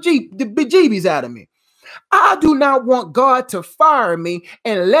living bejeebies out of me. I do not want God to fire me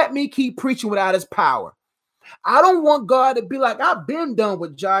and let me keep preaching without his power. I don't want God to be like, I've been done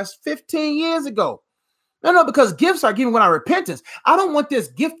with Josh 15 years ago. No, because gifts are given without repentance. I don't want this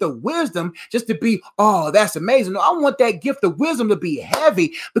gift of wisdom just to be, oh, that's amazing. No, I want that gift of wisdom to be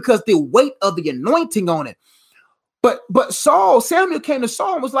heavy because the weight of the anointing on it. But Samuel came to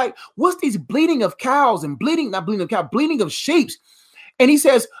Saul and was like, what's these bleating of cows and bleating of sheep? And he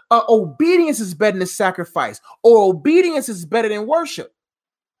says, obedience is better than sacrifice, or obedience is better than worship.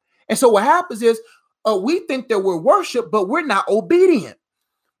 And so what happens is we think that we're worship, but we're not obedient.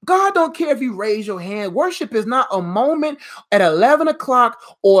 God don't care if you raise your hand. Worship is not a moment at 11 o'clock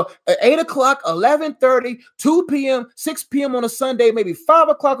or 8 o'clock, 11:30, 2 p.m., 6 p.m. on a Sunday, maybe 5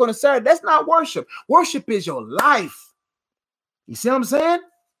 o'clock on a Saturday. That's not worship. Worship is your life. You see what I'm saying?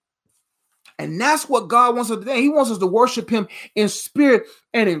 And that's what God wants us to do. He wants us to worship him in spirit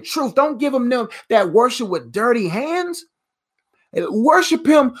and in truth. Don't give him that worship with dirty hands. Worship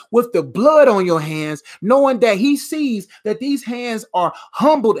him with the blood on your hands, knowing that he sees that these hands are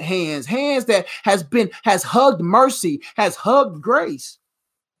humbled hands that has hugged mercy, has hugged grace.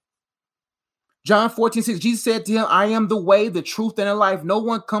 John 14:6, Jesus said to him, I am the way, the truth, and the life. No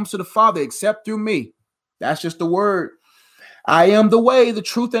one comes to the Father except through me. That's just the word. I am the way, the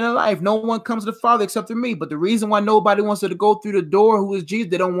truth, and the life. No one comes to the Father except through me. But the reason why nobody wants to go through the door, who is Jesus,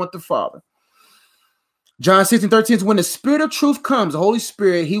 they don't want the Father. John 16:13 is when the Spirit of truth comes, the Holy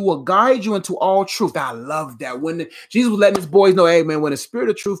Spirit, he will guide you into all truth. I love that. When Jesus was letting his boys know, hey, man, when the Spirit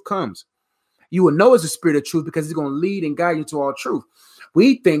of truth comes, you will know it's the Spirit of truth because he's going to lead and guide you to all truth.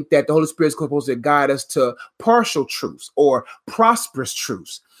 We think that the Holy Spirit is supposed to guide us to partial truths or prosperous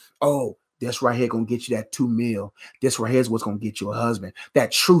truths. Oh, this right here going to get you that $2 million. This right here is what's going to get you a husband.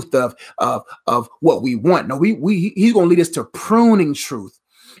 That truth of what we want. No, he's going to lead us to pruning truth.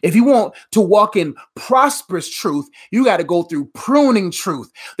 If you want to walk in prosperous truth, you got to go through pruning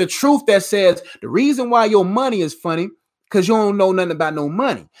truth. The truth that says the reason why your money is funny because you don't know nothing about no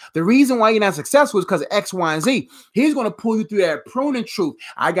money. The reason why you're not successful is because of X, Y, and Z. He's going to pull you through that pruning truth.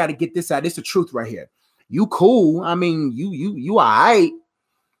 I got to get this out. This is the truth right here. You cool. I mean, you all right.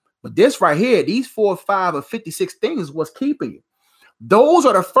 But this right here, these 4 or 5 or 56 things is what's keeping you. Those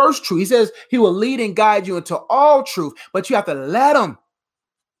are the first truth. He says he will lead and guide you into all truth, but you have to let him.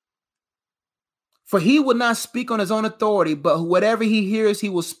 For he will not speak on his own authority, but whatever he hears, he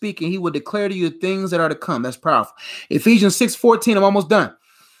will speak, and he will declare to you things that are to come. That's powerful. Ephesians 6:14, I'm almost done.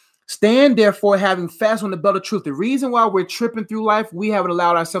 Stand, therefore, having fastened on the belt of truth. The reason why we're tripping through life, we haven't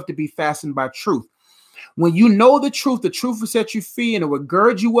allowed ourselves to be fastened by truth. When you know the truth will set you free, and it will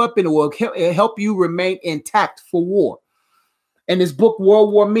gird you up, and it will help you remain intact for war. And this book,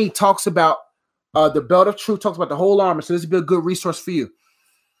 World War Me, talks about the belt of truth, talks about the whole armor. So this will be a good resource for you.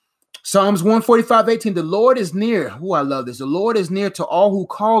 Psalms 145:18, the Lord is near. Oh, I love this. The Lord is near to all who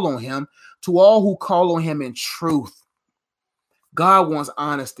call on him, to all who call on him in truth. God wants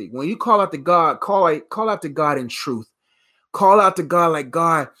honesty. When you call out to God, call out to God in truth. Call out to God like,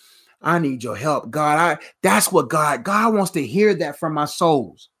 God, I need your help. That's what God wants to hear that from my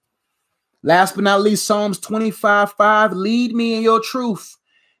souls. Last but not least, Psalms 25:5, lead me in your truth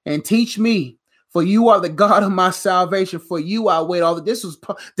and teach me. For you are the God of my salvation. For you I wait.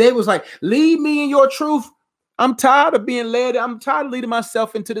 David was like, lead me in your truth. I'm tired of being led. I'm tired of leading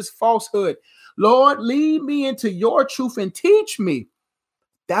myself into this falsehood. Lord, lead me into your truth and teach me.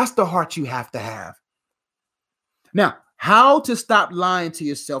 That's the heart you have to have. Now, How to stop lying to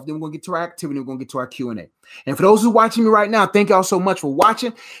yourself. Then we're going to get to our activity. We're going to get to our Q&A. And for those who are watching me right now, thank y'all so much for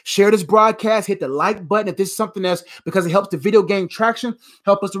watching. Share this broadcast. Hit the like button if this is something that's because it helps the video gain traction,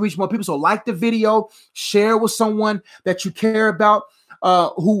 help us to reach more people. So like the video, share with someone that you care about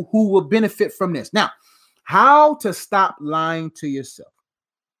who will benefit from this. Now, how to stop lying to yourself.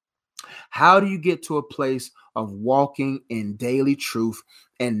 How do you get to a place of walking in daily truth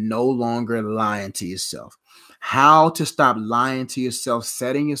and no longer lying to yourself? How to stop lying to yourself,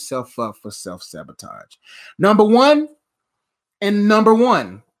 setting yourself up for self-sabotage. Number one.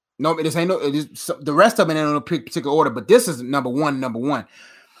 No, this ain't the rest of it ain't in a particular order, but this is number one. Number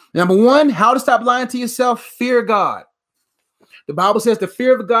one, how to stop lying to yourself, fear God. The Bible says the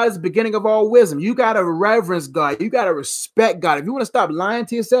fear of God is the beginning of all wisdom. You got to reverence God. You got to respect God. If you want to stop lying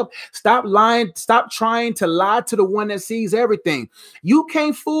to yourself, stop lying. Stop trying to lie to the one that sees everything. You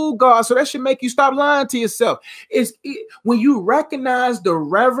can't fool God, so that should make you stop lying to yourself. When you recognize the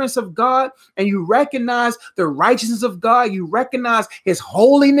reverence of God and you recognize the righteousness of God, you recognize his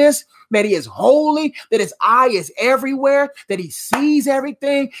holiness, that he is holy, that his eye is everywhere, that he sees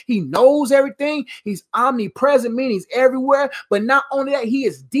everything, he knows everything, he's omnipresent, meaning he's everywhere. But not only that, he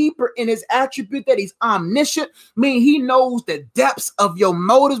is deeper in his attribute that he's omniscient, meaning he knows the depths of your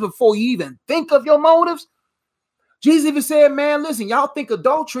motives before you even think of your motives. Jesus even said, man, listen, y'all think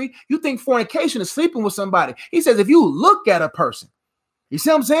adultery, you think fornication is sleeping with somebody. He says, if you look at a person, you see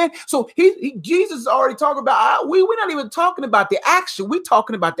what I'm saying? So Jesus is already talking about, we're not even talking about the action. We're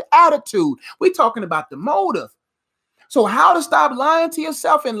talking about the attitude. We're talking about the motive. So how to stop lying to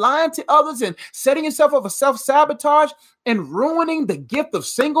yourself and lying to others and setting yourself up for self-sabotage and ruining the gift of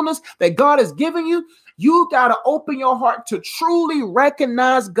singleness that God has given you. You got to open your heart to truly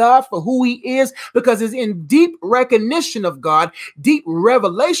recognize God for who he is, because it's in deep recognition of God, deep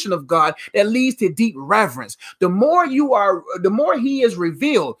revelation of God that leads to deep reverence. The more he is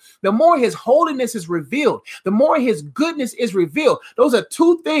revealed, the more his holiness is revealed, the more his goodness is revealed. Those are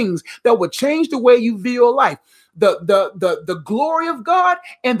two things that will change the way you view your life. The glory of God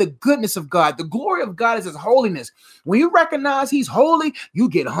and the goodness of God. The glory of God is his holiness. When you recognize he's holy, you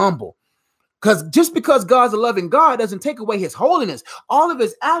get humble. Because just because God's a loving God doesn't take away his holiness. All of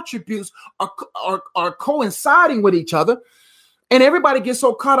his attributes are coinciding with each other. And everybody gets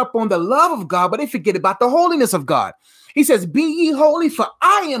so caught up on the love of God, but they forget about the holiness of God. He says, be ye holy, for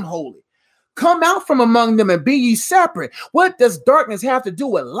I am holy. Come out from among them and be ye separate. What does darkness have to do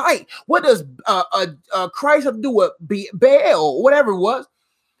with light? What does Christ have to do with Baal or whatever it was?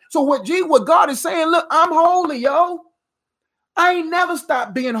 So what God is saying, look, I'm holy, yo. I ain't never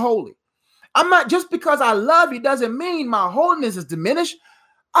stopped being holy. I'm not, just because I love you doesn't mean my holiness is diminished.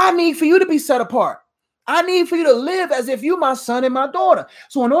 I need for you to be set apart. I need for you to live as if you're my son and my daughter.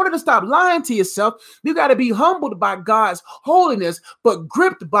 So in order to stop lying to yourself, you got to be humbled by God's holiness, but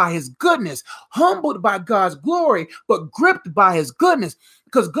gripped by his goodness. Humbled by God's glory, but gripped by his goodness.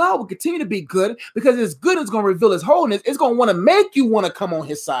 Because God will continue to be good, because his goodness is going to reveal his holiness. It's going to want to make you want to come on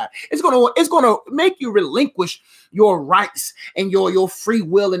his side. It's going to make you relinquish your rights and your free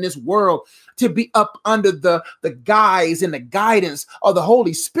will in this world to be up under the guise and the guidance of the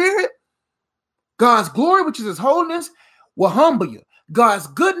Holy Spirit. God's glory, which is his holiness, will humble you. God's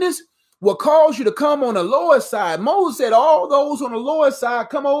goodness will cause you to come on the lower side. Moses said, all those on the lower side,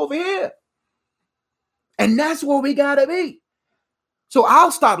 come over here. And that's where we got to be. So I'll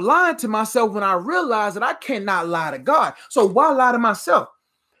stop lying to myself when I realize that I cannot lie to God. So why lie to myself?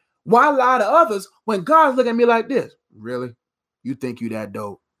 Why lie to others when God's looking at me like this? Really? You think you that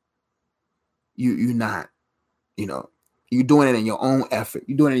dope? You not. You're doing it in your own effort.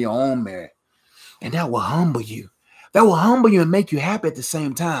 You're doing it in your own merit. And that will humble you. That will humble you and make you happy at the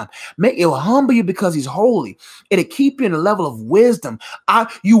same time. It will humble you because he's holy. It'll keep you in a level of wisdom.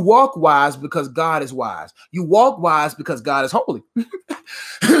 You walk wise because God is wise. You walk wise because God is holy.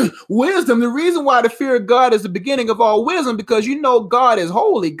 Wisdom, the reason why the fear of God is the beginning of all wisdom, because you know God is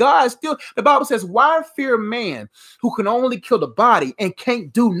holy. God is still, the Bible says, why fear man who can only kill the body and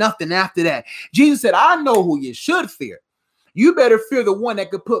can't do nothing after that? Jesus said, I know who you should fear. You better fear the one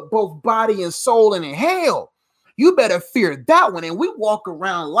that could put both body and soul in hell. You better fear that one. And we walking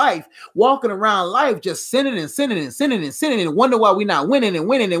around life just sinning and wonder why we're not winning.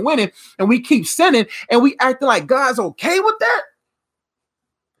 And we keep sinning and we acting like God's okay with that.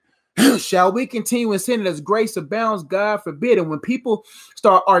 Shall we continue in sinning as grace abounds? God forbid. And when people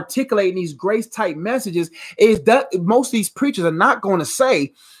start articulating these grace type messages, is that most of these preachers are not going to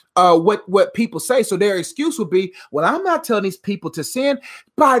say what people say. So their excuse would be, well, I'm not telling these people to sin.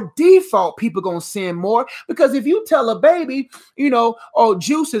 By default, people going to sin more, because if you tell a baby, oh,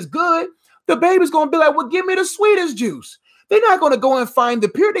 juice is good, the baby's going to be like, well, give me the sweetest juice. They're not going to go and find the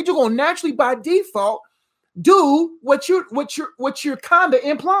pure. They're just going to naturally by default do what you're kind of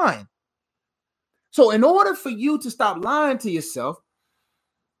implying. So in order for you to stop lying to yourself,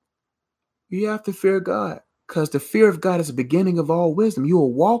 you have to fear God, because the fear of God is the beginning of all wisdom. You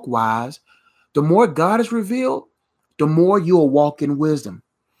will walk wise. The more God is revealed, the more you will walk in wisdom.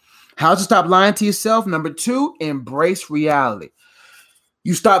 How to stop lying to yourself? Number 2, embrace reality.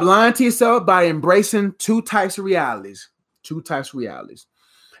 You stop lying to yourself by embracing two types of realities.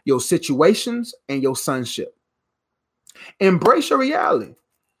 Your situations and your sonship. Embrace your reality.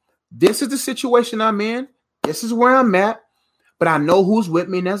 This is the situation I'm in. This is where I'm at. But I know who's with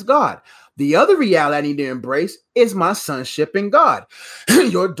me, and that's God. The other reality I need to embrace is my sonship in God,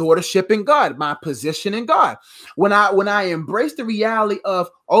 your daughtership in God, my position in God. When I embrace the reality of,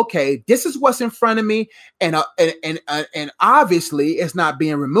 okay, this is what's in front of me, and obviously it's not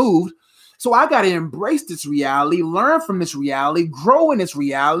being removed. So I got to embrace this reality, learn from this reality, grow in this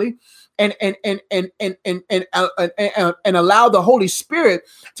reality, and allow the Holy Spirit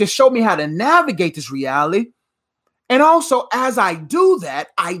to show me how to navigate this reality. And also, as I do that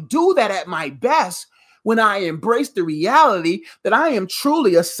at my best when I embrace the reality that I am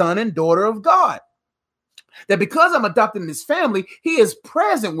truly a son and daughter of God. That because I'm adopted in this family, he is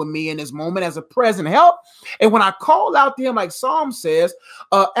present with me in this moment as a present help. And when I call out to him, like Psalm says,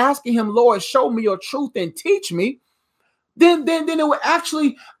 asking him, Lord, show me your truth and teach me, then it will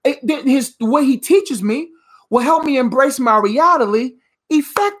actually, the way he teaches me will help me embrace my reality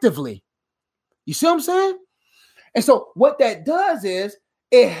effectively. You see what I'm saying? And so what that does is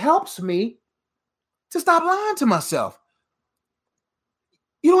it helps me to stop lying to myself.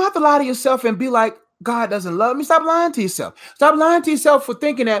 You don't have to lie to yourself and be like, God doesn't love me. Stop lying to yourself. Stop lying to yourself for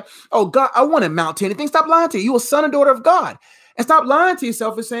thinking that, oh, God, I want to amount to anything. Stop lying to you. You're a son and daughter of God. And stop lying to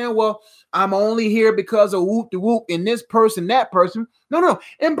yourself and saying, well, I'm only here because of whoop de whoop in this person, that person. No.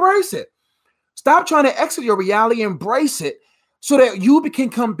 Embrace it. Stop trying to exit your reality. Embrace it so that you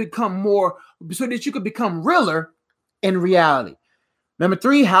can become more, so that you can become realer in reality. Number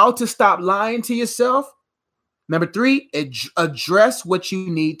 3, how to stop lying to yourself. Number 3, address what you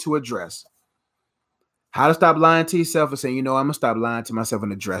need to address. How to stop lying to yourself and saying, I'm going to stop lying to myself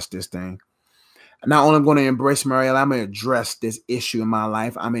and address this thing. Not only am I going to embrace Marielle, I'm going to address this issue in my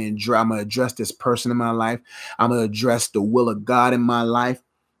life. I'm going to address this person in my life. I'm going to address the will of God in my life.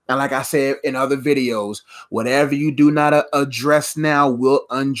 And like I said in other videos, whatever you do not address now will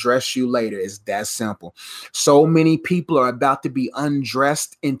undress you later. It's that simple. So many people are about to be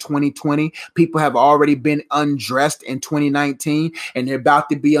undressed in 2020. People have already been undressed in 2019, and they're about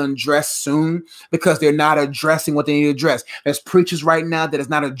to be undressed soon because they're not addressing what they need to address. There's preachers right now that is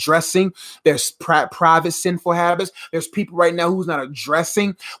not addressing their private sinful habits. There's people right now who's not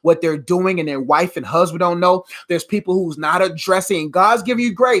addressing what they're doing and their wife and husband don't know. There's people who's not addressing, and God's giving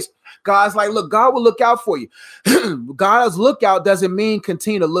you grace. God's like, look, God will look out for you. God's lookout doesn't mean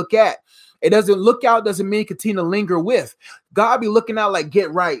continue to look at. It doesn't look out doesn't mean continue to linger with. God be looking out like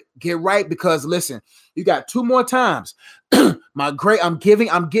get right, because listen, you got 2 more times. I'm giving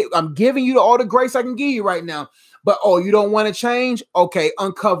you all the grace I can give you right now. But you don't want to change? Okay,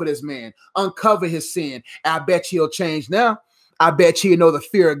 uncover this man, uncover his sin. I bet he'll change now. I bet you know the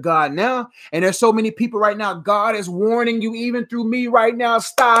fear of God now. And there's so many people right now. God is warning you, even through me right now.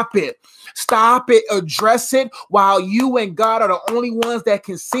 Stop it. Stop it. Address it while you and God are the only ones that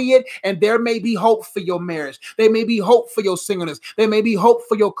can see it. And there may be hope for your marriage. There may be hope for your singleness. There may be hope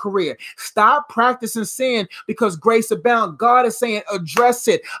for your career. Stop practicing sin because grace abounds. God is saying address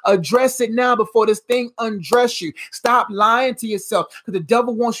it. Address it now before this thing undress you. Stop lying to yourself because the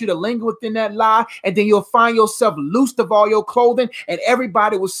devil wants you to linger within that lie, and then you'll find yourself loosed of all your clothes. And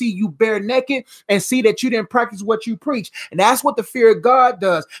everybody will see you bare naked and see that you didn't practice what you preach. And that's what the fear of God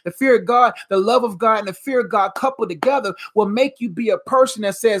does. The fear of God, the love of God, and the fear of God coupled together will make you be a person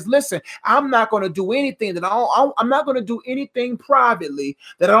that says, listen, I'm not going to do anything I'm not going to do anything privately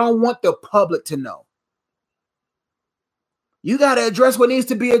that I don't want the public to know. You got to address what needs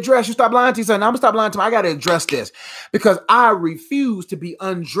to be addressed. You stop lying to yourself. I'm going to stop lying to me. I got to address this because I refuse to be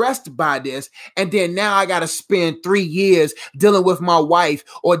undressed by this. And then now I got to spend 3 years dealing with my wife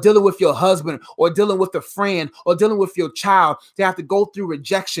or dealing with your husband or dealing with a friend or dealing with your child. They have to go through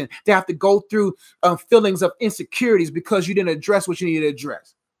rejection. They have to go through feelings of insecurities because you didn't address what you needed to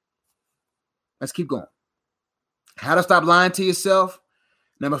address. Let's keep going. How to stop lying to yourself.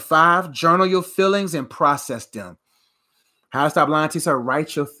 Number 5, journal your feelings and process them. How to stop lying to yourself?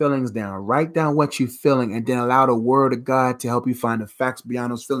 Write your feelings down. Write down what you're feeling and then allow the word of God to help you find the facts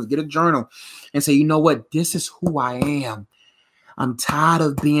beyond those feelings. Get a journal and say, you know what? This is who I am. I'm tired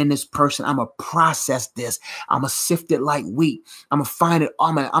of being this person. I'm going to process this. I'm going to sift it like wheat. I'm going to find it.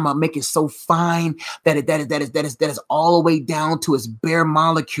 I'm going to make it so fine that is all the way down to its bare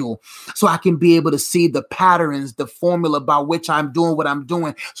molecule, so I can be able to see the patterns, the formula by which I'm doing what I'm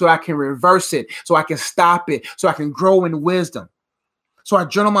doing, so I can reverse it, so I can stop it, so I can grow in wisdom. So I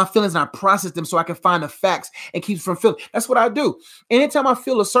journal my feelings and I process them so I can find the facts and keep from feeling. That's what I do. Anytime I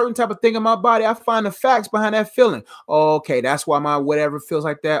feel a certain type of thing in my body, I find the facts behind that feeling. Okay, that's why my whatever feels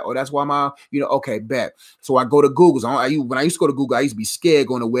like that, or that's why my, okay, bet. So I go to Google. When I used to go to Google, I used to be scared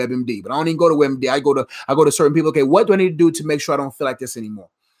going to WebMD, but I don't even go to WebMD. I go to certain people. Okay, what do I need to do to make sure I don't feel like this anymore?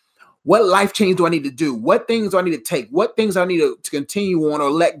 What life change do I need to do? What things do I need to take? What things I need to continue on or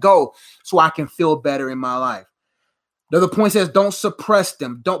let go so I can feel better in my life? The other point says, don't suppress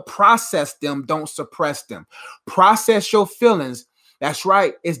them. Don't process them. Don't suppress them. Process your feelings. That's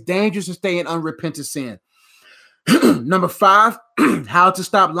right. It's dangerous to stay in unrepentant sin. Number 5, how to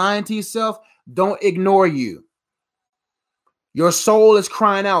stop lying to yourself. Don't ignore you. Your soul is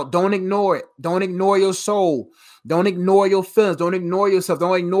crying out. Don't ignore it. Don't ignore your soul. Don't ignore your feelings. Don't ignore yourself.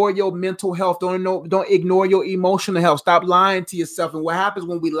 Don't ignore your mental health. Don't ignore your emotional health. Stop lying to yourself. And what happens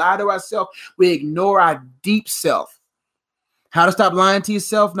when we lie to ourselves? We ignore our deep self. How to stop lying to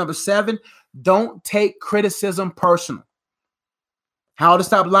yourself. Number 7, don't take criticism personal. How to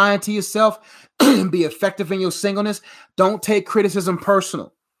stop lying to yourself and be effective in your singleness. Don't take criticism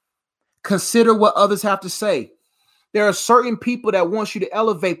personal. Consider what others have to say. There are certain people that want you to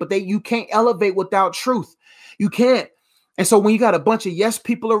elevate, but you can't elevate without truth. You can't. And so when you got a bunch of yes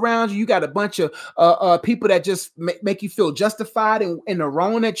people around you, you got a bunch of people that just make you feel justified in the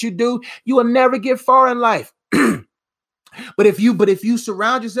wrong that you do, you will never get far in life. But if you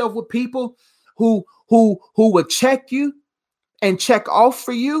surround yourself with people who would check you and check off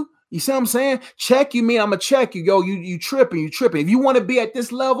for you, you see what I'm saying? Check you mean I'm gonna check you. Yo, you tripping. If you want to be at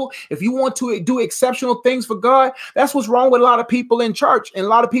this level, if you want to do exceptional things for God, that's what's wrong with a lot of people in church and a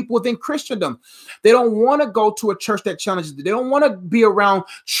lot of people within Christendom. They don't want to go to a church that challenges them. They don't want to be around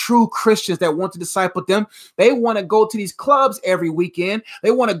true Christians that want to disciple them. They want to go to these clubs every weekend.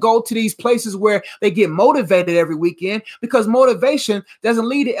 They want to go to these places where they get motivated every weekend, because motivation doesn't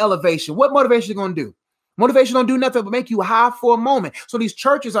lead to elevation. What motivation is going to do? Motivation don't do nothing but make you high for a moment. So these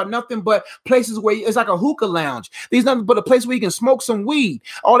churches are nothing but places where it's like a hookah lounge. These nothing but a place where you can smoke some weed.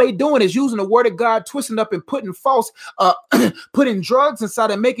 All they doing is using the word of God, twisting up and putting putting drugs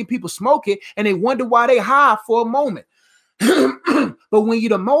inside and making people smoke it. And they wonder why they high for a moment. But when you're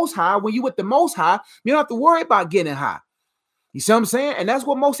the most high, when you with the most high, you don't have to worry about getting high. You see what I'm saying? And that's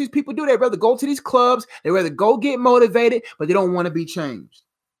what most of these people do. They'd rather go to these clubs. They'd rather go get motivated, but they don't want to be changed.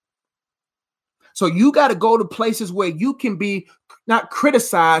 So you got to go to places where you can be not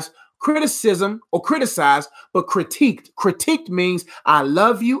criticized, but critiqued. Critiqued means I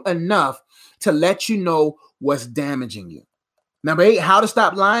love you enough to let you know what's damaging you. Number 8, how to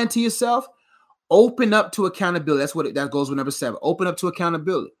stop lying to yourself. Open up to accountability. That goes with number 7. Open up to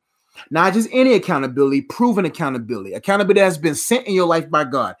accountability. Not just any accountability, proven accountability. Accountability that has been sent in your life by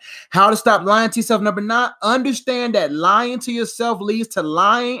God. How to stop lying to yourself. Number 9, understand that lying to yourself leads to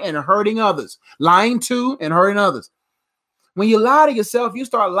lying and hurting others. Lying to and hurting others. When you lie to yourself, you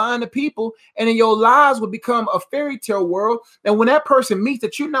start lying to people, and then your lies will become a fairy tale world. And when that person meets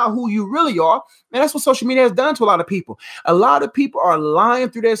that you're not who you really are, and that's what social media has done to a lot of people. A lot of people are lying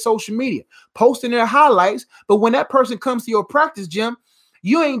through their social media, posting their highlights. But when that person comes to your practice gym,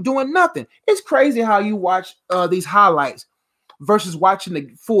 you ain't doing nothing. It's crazy how you watch these highlights versus watching the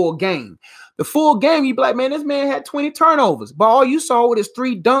full game. The full game, you be like, man, this man had 20 turnovers, but all you saw was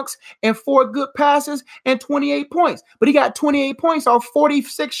 3 dunks and 4 good passes and 28 points. But he got 28 points off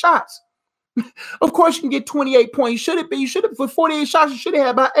 46 shots. Of course, you can get 28 points. You should have for 48 shots. You should have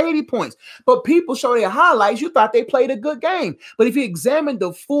had about 80 points. But people show their highlights. You thought they played a good game. But if you examine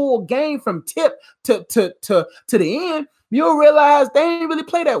the full game from tip to the end, you'll realize they didn't really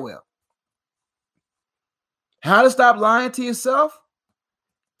play that well. How to stop lying to yourself.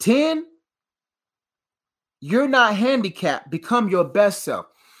 10, you're not handicapped. Become your best self.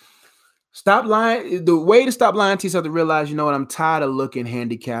 Stop lying. The way to stop lying to yourself, to realize, you know what, I'm tired of looking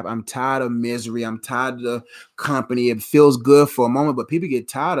handicapped. I'm tired of misery. I'm tired of the company. It feels good for a moment, but people get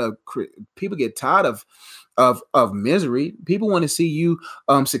tired of misery. People want to see you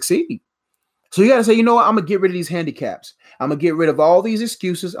succeed. So you got to say, you know what, I'm going to get rid of these handicaps. I'm going to get rid of all these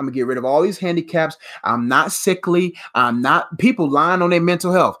excuses. I'm going to get rid of all these handicaps. I'm not sickly. I'm not. People lying on their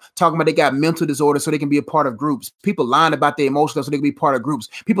mental health, talking about they got mental disorders so they can be a part of groups. People lying about their emotional health so they can be part of groups.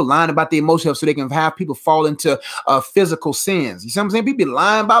 People lying about their emotional health so they can have people fall into physical sins. You see what I'm saying? People be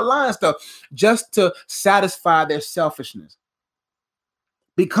lying about lying stuff just to satisfy their selfishness.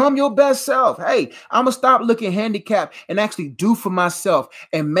 Become your best self. Hey, I'm going to stop looking handicapped and actually do for myself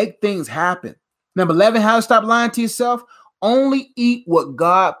and make things happen. Number 11, how to stop lying to yourself. Only eat what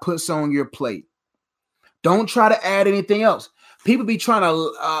God puts on your plate. Don't try to add anything else. People be trying to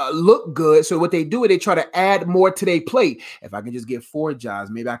look good. So what they do is they try to add more to their plate. If I can just get 4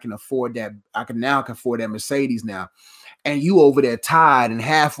 jobs, maybe I can afford that. I can afford that Mercedes now. And you over there tired and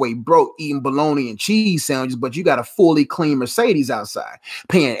halfway broke eating bologna and cheese sandwiches, but you got a fully clean Mercedes outside,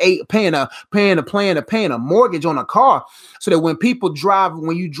 paying a mortgage on a car, so that when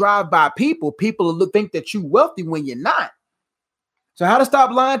you drive by people will think that you wealthy when you're not. So how to stop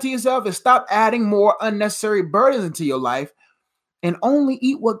lying to yourself is stop adding more unnecessary burdens into your life and only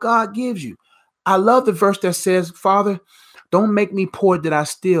eat what God gives you. I love the verse that says, Father, don't make me poor that I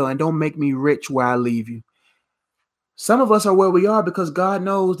steal, and don't make me rich where I leave you. Some of us are where we are because God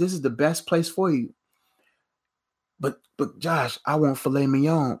knows this is the best place for you. But Josh, I want filet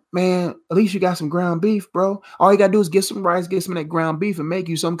mignon. Man, at least you got some ground beef, bro. All you got to do is get some rice, get some of that ground beef, and make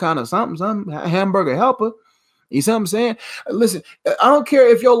you some kind of something, hamburger helper. You see what I'm saying? Listen, I don't care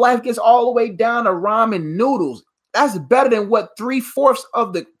if your life gets all the way down to ramen noodles. That's better than what 3/4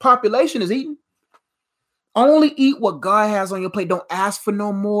 of the population is eating. Only eat what God has on your plate. Don't ask for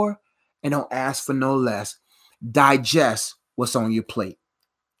no more and don't ask for no less. Digest what's on your plate.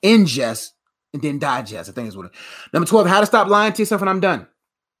 Ingest and then digest. I think is what it is. Number 12, how to stop lying to yourself, and I'm done.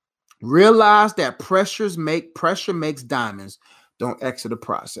 Realize that pressure makes diamonds. Don't exit the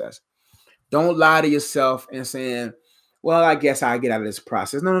process. Don't lie to yourself and saying, well, I guess I get out of this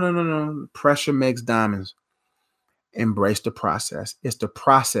process. No. Pressure makes diamonds. Embrace the process. It's the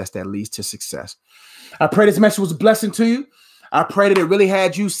process that leads to success. I pray this message was a blessing to you. I pray that it really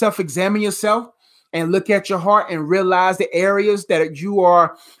had you self-examine yourself and look at your heart and realize the areas that you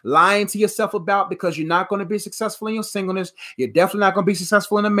are lying to yourself about, because you're not going to be successful in your singleness. You're definitely not going to be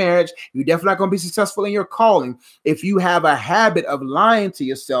successful in a marriage. You're definitely not going to be successful in your calling if you have a habit of lying to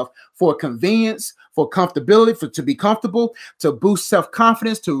yourself for convenience, for comfortability, to be comfortable, to boost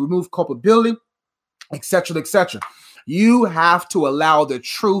self-confidence, to remove culpability, etc., etc. You have to allow the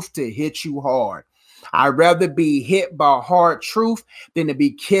truth to hit you hard. I'd rather be hit by a hard truth than to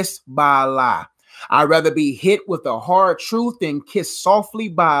be kissed by a lie. I'd rather be hit with a hard truth than kissed softly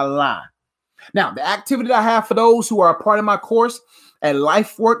by a lie. Now, the activity that I have for those who are a part of my course at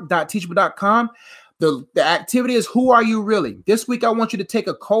lifework.teachable.com, the activity is, who are you really? This week, I want you to take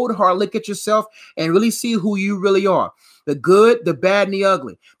a cold, hard look at yourself and really see who you really are. The good, the bad, and the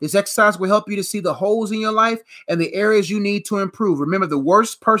ugly. This exercise will help you to see the holes in your life and the areas you need to improve. Remember, the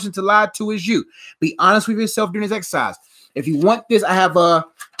worst person to lie to is you. Be honest with yourself during this exercise. If you want this, I have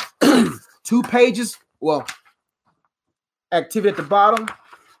 2 pages, activity at the bottom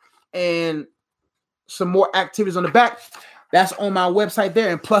and some more activities on the back. That's on my website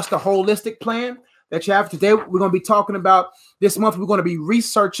there, and plus the holistic plan that you have. Today, we're going to be talking about, this month, we're going to be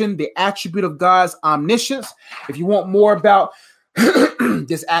researching the attribute of God's omniscience. If you want more about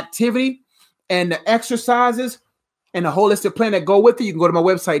this activity and the exercises and the holistic plan that go with it, you can go to my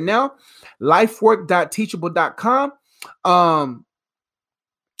website now, lifework.teachable.com.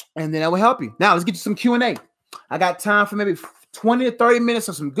 And then that will help you. Now, let's get to some Q&A. I got time for maybe 20 to 30 minutes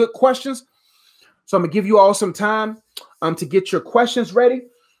of some good questions. So I'm going to give you all some time to get your questions ready.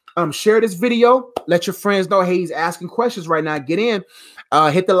 Share this video. Let your friends know, hey, he's asking questions right now. Get in.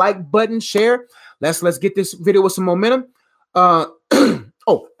 Hit the like button. Share. Let's get this video with some momentum.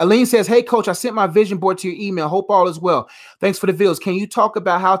 Aline says, hey, coach, I sent my vision board to your email. Hope all is well. Thanks for the videos. Can you talk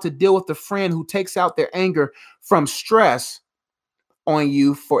about how to deal with a friend who takes out their anger from stress on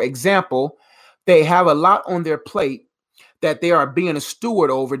you? For example, they have a lot on their plate that they are being a steward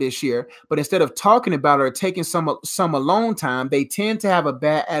over this year, but instead of talking about it or taking some alone time, they tend to have a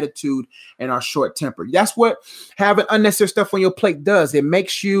bad attitude and are short-tempered. That's what having unnecessary stuff on your plate does. It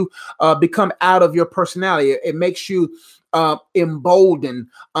makes you become out of your personality. It makes you emboldened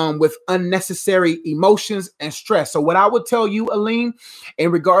with unnecessary emotions and stress. So what I would tell you, Aline,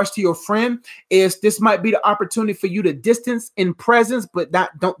 in regards to your friend, is this might be the opportunity for you to distance in presence, but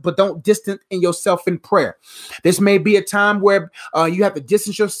don't distance in yourself in prayer. This may be a time where you have to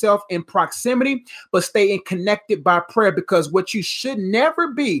distance yourself in proximity, but stay connected by prayer, because what you should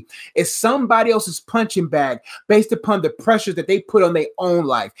never be is somebody else's punching bag based upon the pressures that they put on their own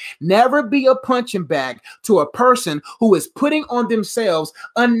life. Never be a punching bag to a person who is putting on themselves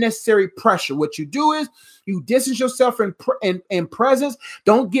unnecessary pressure. What you do is You distance yourself in presence.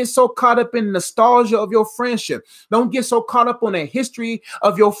 Don't get so caught up in nostalgia of your friendship. Don't get so caught up on the history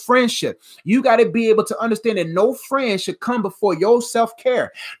of your friendship. You got to be able to understand that no friend should come before your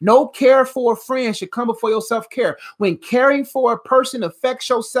self-care. No care for a friend should come before your self-care. When caring for a person affects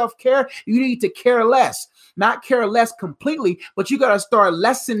your self-care, you need to care less. Not care less completely, but you got to start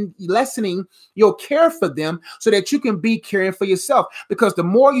lessening your care for them so that you can be caring for yourself. Because the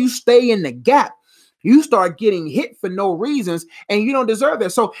more you stay in the gap, you start getting hit for no reasons and you don't deserve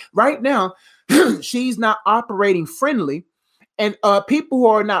that. So right now, she's not operating friendly. And people who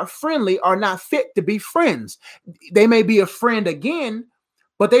are not friendly are not fit to be friends. They may be a friend again,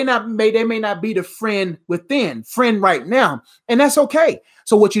 but they may not be the friend right now. And that's okay.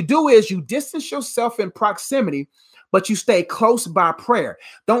 So what you do is you distance yourself in proximity, but you stay close by prayer.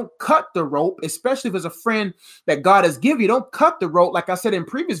 Don't cut the rope, especially if it's a friend that God has given you. Don't cut the rope. Like I said in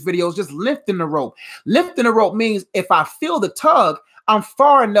previous videos, just lifting the rope. Lifting the rope means if I feel the tug, I'm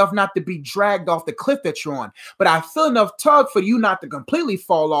far enough not to be dragged off the cliff that you're on. But I feel enough tug for you not to completely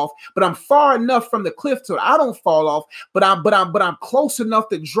fall off. But I'm far enough from the cliff so I don't fall off. But I'm close enough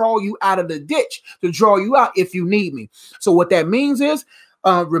to draw you out of the ditch, to draw you out if you need me. So what that means is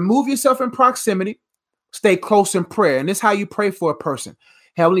remove yourself in proximity, stay close in prayer. And this is how you pray for a person.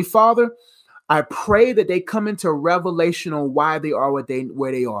 Heavenly Father, I pray that they come into a revelation on why they are where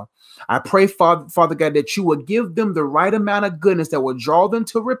they are. I pray, Father God, that you will give them the right amount of goodness that will draw them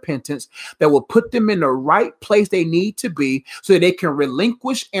to repentance, that will put them in the right place they need to be so that they can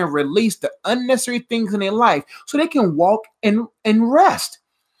relinquish and release the unnecessary things in their life so they can walk and rest.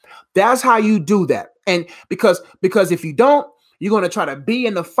 That's how you do that. And because if you don't, you're going to try to be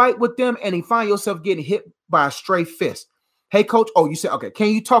in the fight with them and you find yourself getting hit by a stray fist. Hey, coach. Oh, you said, okay. Can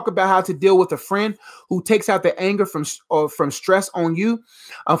you talk about how to deal with a friend who takes out their anger from stress on you?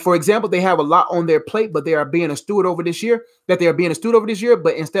 For example, they have a lot on their plate, but they are being a steward over this year,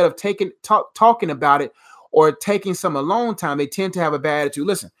 but instead of talking about it or taking some alone time, they tend to have a bad attitude.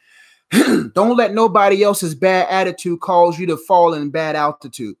 Listen, don't let nobody else's bad attitude cause you to fall in bad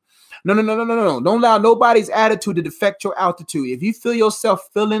altitude. No. Don't allow nobody's attitude to affect your altitude. If you feel yourself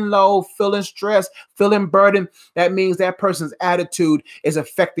feeling low, feeling stressed, feeling burdened, that means that person's attitude is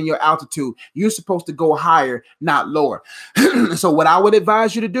affecting your altitude. You're supposed to go higher, not lower. So what I would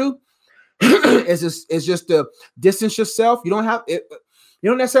advise you to do is just to distance yourself. You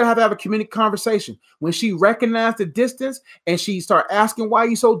don't necessarily have to have a community conversation. When she recognized the distance and she start asking why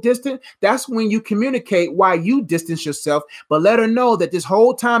you so distant, that's when you communicate why you distance yourself. But let her know that this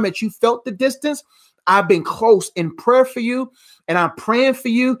whole time that you felt the distance, I've been close in prayer for you and I'm praying for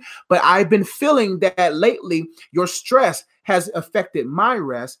you. But I've been feeling that lately your stress has affected my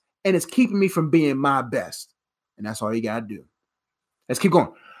rest and it's keeping me from being my best. And that's all you got to do. Let's keep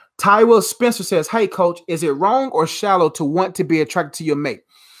going. Tywell Spencer says, hey, coach, is it wrong or shallow to want to be attracted to your mate?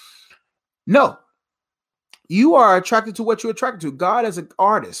 No, you are attracted to what you're attracted to. God is an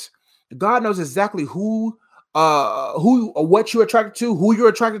artist. God knows exactly who or what you're attracted to, who you're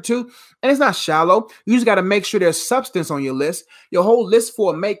attracted to. And it's not shallow. You just got to make sure there's substance on your list. Your whole list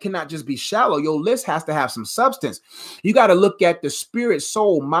for a mate cannot just be shallow. Your list has to have some substance. You got to look at the spirit,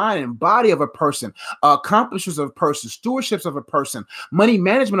 soul, mind, and body of a person, accomplishments of a person, stewardships of a person, money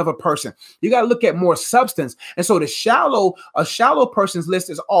management of a person. You got to look at more substance. And so a shallow person's list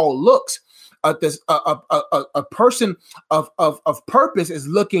is all looks. A person of purpose is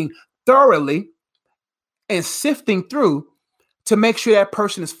looking thoroughly and sifting through to make sure that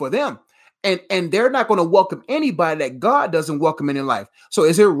person is for them. And they're not going to welcome anybody that God doesn't welcome in their life. So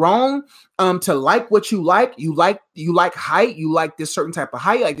is it wrong to like what you like? You like height. You like this certain type of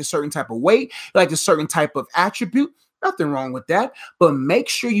height, you like this certain type of weight, you like this certain type of attribute. Nothing wrong with that, but make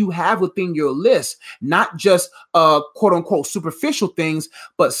sure you have within your list, not just quote unquote superficial things,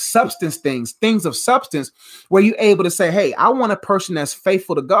 but substance things of substance where you're able to say, hey, I want a person that's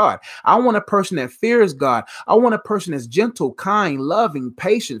faithful to God. I want a person that fears God. I want a person that's gentle, kind, loving,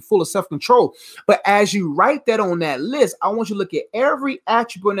 patient, full of self-control. But as you write that on that list, I want you to look at every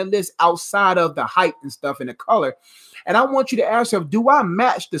attribute on the list outside of the height and stuff and the color. And I want you to ask yourself, do I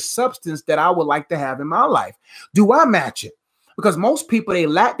match the substance that I would like to have in my life? Do I match it? Because most people, they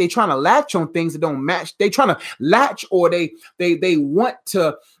trying to latch on things that don't match. They trying to latch or they want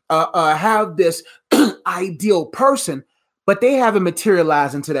to have this ideal person, but they haven't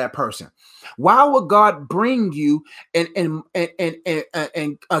materialized into that person. Why would God bring you and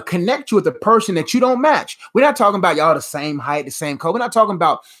connect you with a person that you don't match? We're not talking about y'all the same height, the same color. We're not talking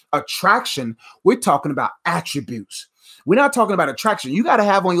about attraction. We're talking about attributes. We're not talking about attraction. You got to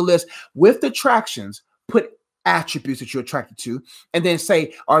have on your list with attractions, put attributes that you're attracted to, and then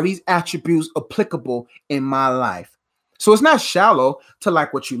say, are these attributes applicable in my life? So it's not shallow to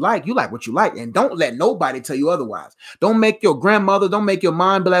like what you like. You like what you like. And don't let nobody tell you otherwise. Don't make your grandmother, don't make your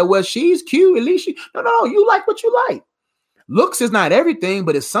mom be like, well, she's cute. At least no, you like what you like. Looks is not everything,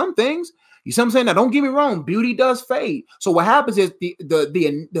 but it's some things. You see what I'm saying? Now, don't get me wrong. Beauty does fade. So what happens is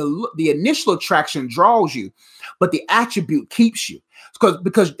the initial attraction draws you, but the attribute keeps you.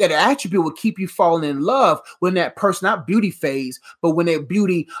 Because that attribute will keep you falling in love when that person, not beauty fades, but when that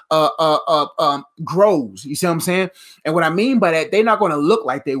beauty grows. You see what I'm saying? And what I mean by that, they're not going to look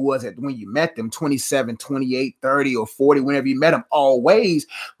like they was when you met them, 27, 28, 30, or 40, whenever you met them, always.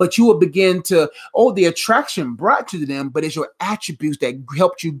 But you will begin to, the attraction brought you to them, but it's your attributes that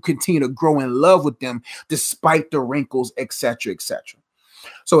helped you continue to grow in love with them despite the wrinkles, etc., etc.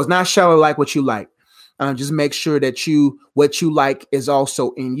 So it's not shallow like what you like. Just make sure that what you like is also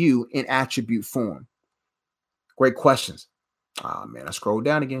in you in attribute form. Great questions. Oh man, I scrolled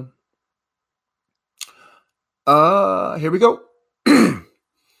down again. Here we go.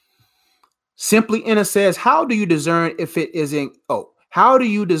 Simply Inna says, how do you discern if it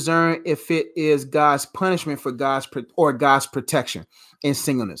is God's punishment for God's protection in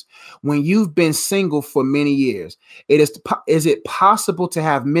singleness? When you've been single for many years, is it possible to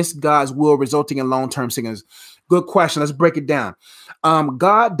have missed God's will resulting in long-term singleness? Good question. Let's break it down.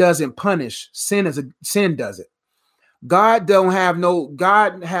 God doesn't punish. Sin does it. God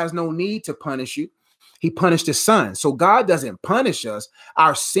has no need to punish you. He punished his son. So God doesn't punish us.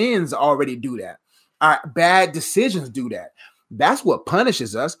 Our sins already do that. Our bad decisions do that. That's what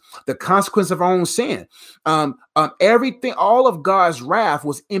punishes us, the consequence of our own sin. Everything, all of God's wrath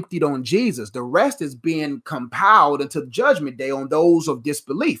was emptied on Jesus. The rest is being compiled until judgment day on those of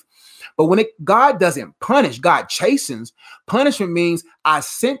disbelief. But when God doesn't punish, God chastens. Punishment means I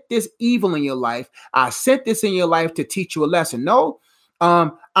sent this evil in your life. I sent this in your life to teach you a lesson. No,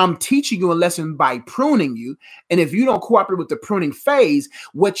 I'm teaching you a lesson by pruning you. And if you don't cooperate with the pruning phase,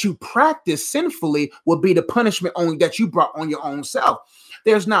 what you practice sinfully will be the punishment only that you brought on your own self.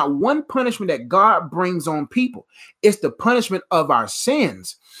 There's not one punishment that God brings on people. It's the punishment of our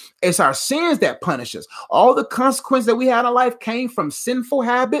sins. It's our sins that punish us. All the consequences that we had in life came from sinful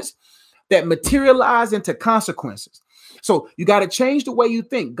habits that materialize into consequences. So you got to change the way you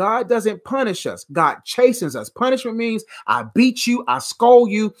think. God doesn't punish us. God chastens us. Punishment means I beat you, I scold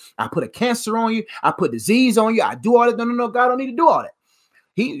you, I put a cancer on you, I put disease on you, I do all that. No, God don't need to do all that.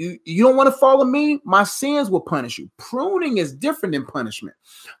 You don't want to follow me? My sins will punish you. Pruning is different than punishment.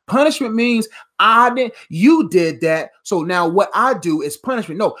 Punishment means you did that, so now what I do is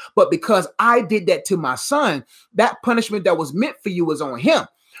punishment. No, but because I did that to my son, that punishment that was meant for you was on him.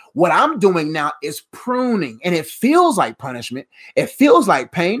 What I'm doing now is pruning, and it feels like punishment. It feels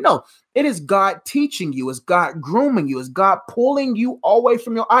like pain. No, it is God teaching you. It's God grooming you. It's God pulling you away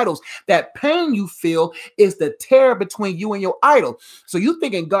from your idols. That pain you feel is the tear between you and your idol. So you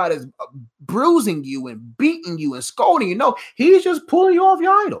thinking God is bruising you and beating you and scolding you. No, he's just pulling you off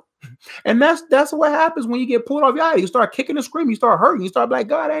your idol. And that's what happens when you get pulled off your idol. You start kicking and screaming. You start hurting. You start like,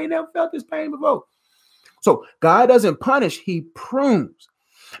 God, I ain't never felt this pain before. So God doesn't punish. He prunes.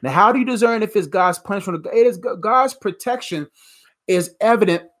 Now, how do you discern if it's God's punishment? It is God's protection is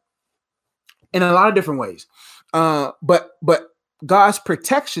evident in a lot of different ways. But God's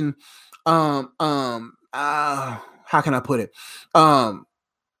protection, how can I put it?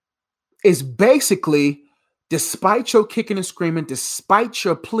 Is basically, despite your kicking and screaming, despite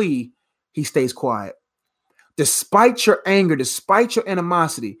your plea, he stays quiet. Despite your anger, despite your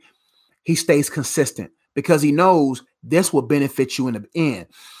animosity, he stays consistent because he knows this will benefit you in the end.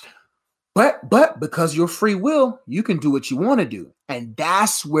 But because you're free will, you can do what you want to do. And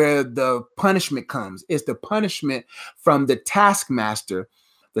that's where the punishment comes. It's the punishment from the taskmaster,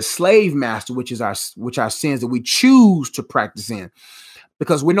 the slave master, which are sins that we choose to practice in.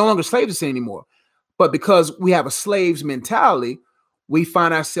 Because we're no longer slaves to sin anymore. But because we have a slave's mentality, we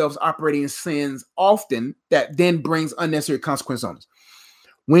find ourselves operating in sins often that then brings unnecessary consequence on us.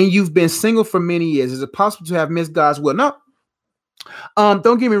 When you've been single for many years, is it possible to have missed God's will? No.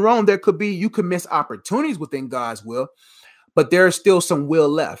 Don't get me wrong. You could miss opportunities within God's will, but there is still some will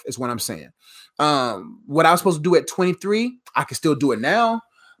left, is what I'm saying. What I was supposed to do at 23, I can still do it now,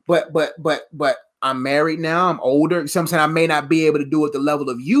 but I'm married now. I'm older. Sometimes I may not be able to do it at the level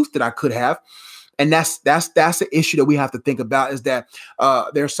of youth that I could have. And that's the issue that we have to think about, is that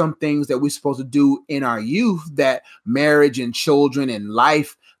there are some things that we're supposed to do in our youth that marriage and children and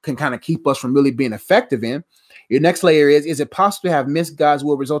life can kind of keep us from really being effective in. Your next layer is it possible to have missed God's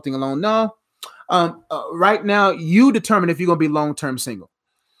will resulting alone? No. Right now, you determine if you're going to be long-term single.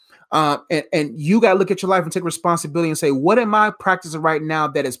 And you got to look at your life and take responsibility and say, what am I practicing right now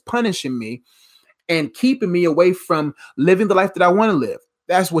that is punishing me and keeping me away from living the life that I want to live?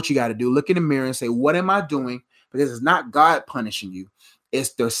 That's what you got to do. Look in the mirror and say, what am I doing? Because it's not God punishing you.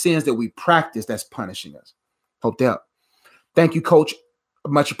 It's the sins that we practice that's punishing us. Hope that helped. Thank you, Coach.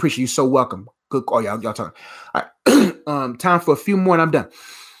 Much appreciated. You're so welcome. Good. Oh, y'all talking. All right. Time for a few more and I'm done.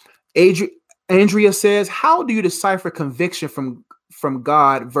 Andrea says, how do you decipher conviction from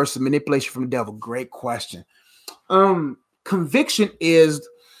God versus manipulation from the devil? Great question. Conviction is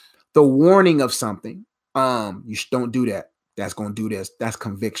the warning of something. You don't do that. That's going to do this. That's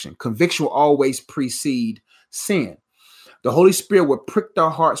conviction. Conviction will always precede sin. The Holy Spirit will prick our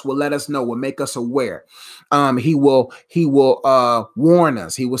hearts, will let us know, will make us aware. He will warn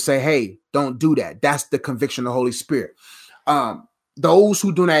us. He will say, hey, don't do that. That's the conviction of the Holy Spirit. Those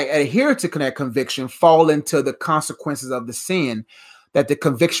who do not adhere to that conviction fall into the consequences of the sin that the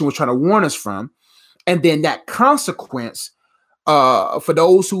conviction was trying to warn us from. And then that consequence, for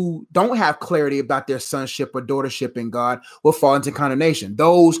those who don't have clarity about their sonship or daughtership in God, will fall into condemnation.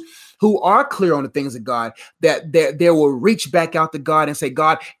 Those who are clear on the things of God, that they will reach back out to God and say,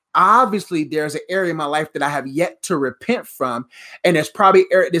 God, obviously there's an area in my life that I have yet to repent from. And there's probably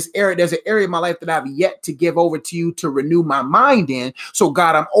there's an area in my life that I've yet to give over to you to renew my mind in. So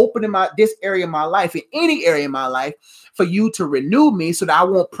God, I'm opening this area of my life, in any area in my life, for you to renew me so that I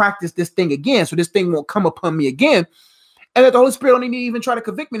won't practice this thing again. So this thing won't come upon me again. And that the Holy Spirit don't need to even try to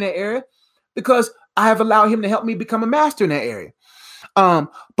convict me in that area, because I have allowed him to help me become a master in that area.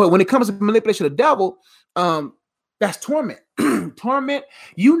 But when it comes to manipulation of the devil, that's torment. Torment,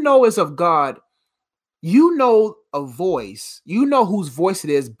 is of God. You know a voice. You know whose voice it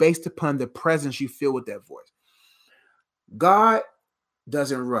is based upon the presence you feel with that voice. God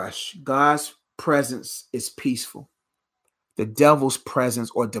doesn't rush. God's presence is peaceful. The devil's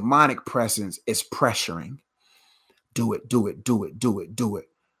presence or demonic presence is pressuring. Do it, do it, do it, do it, do it.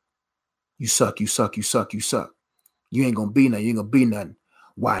 You suck, you suck, you suck, you suck. You ain't gonna be nothing. You ain't gonna be nothing.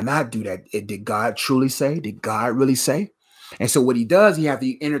 Why not do that? Did God truly say? Did God really say? And so what he does, he have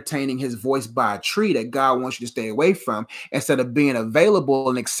you entertaining his voice by a tree that God wants you to stay away from, instead of being available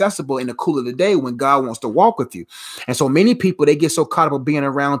and accessible in the cool of the day when God wants to walk with you. And so many people, they get so caught up being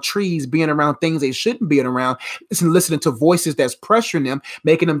around trees, being around things they shouldn't be around, listening to voices that's pressuring them,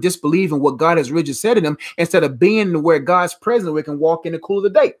 making them disbelieve in what God has really said to them, instead of being where God's present, where we can walk in the cool of the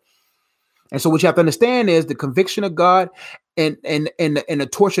day. And so what you have to understand is the conviction of God and the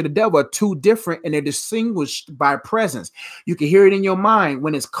torture of the devil are two different, and they're distinguished by presence. You can hear it in your mind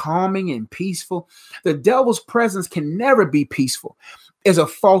when it's calming and peaceful. The devil's presence can never be peaceful. There's a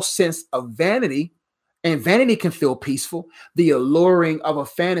false sense of vanity, and vanity can feel peaceful. The alluring of a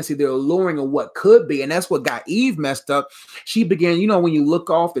fantasy, the alluring of what could be. And that's what got Eve messed up. She began, when you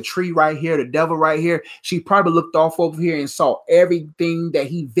look off the tree right here, the devil right here, she probably looked off over here and saw everything that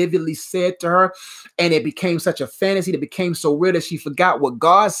he vividly said to her. And it became such a fantasy that became so real that she forgot what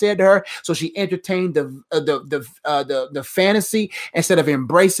God said to her. So she entertained the fantasy instead of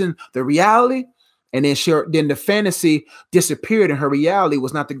embracing the reality. And then the fantasy disappeared and her reality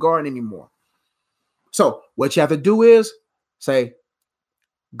was not the garden anymore. So what you have to do is say,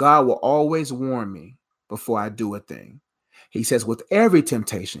 God will always warn me before I do a thing. He says with every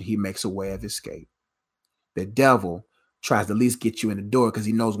temptation, he makes a way of escape. The devil tries to at least get you in the door because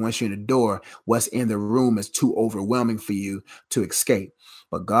he knows once you're in the door, what's in the room is too overwhelming for you to escape.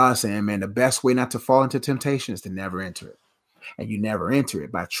 But God's saying, man, the best way not to fall into temptation is to never enter it. And you never enter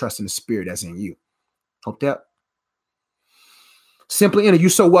it by trusting the spirit that's in you. Hope that. Simply Enter, you're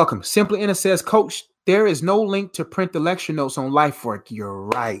so welcome. Simply Enter says, Coach, there is no link to print the lecture notes on LifeWork. You're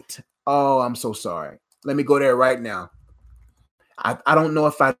right. Oh, I'm so sorry. Let me go there right now. I don't know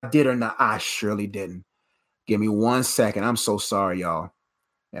if I did or not. I surely didn't. Give me 1 second. I'm so sorry, y'all.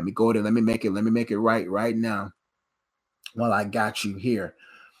 Let me go there. Let me make it right now. Well, I got you here.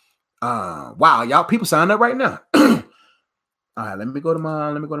 Wow, y'all, people sign up right now. All right, let me go to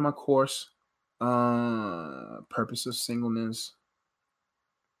my course. Purpose of Singleness.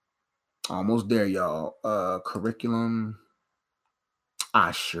 Almost there, y'all. Curriculum.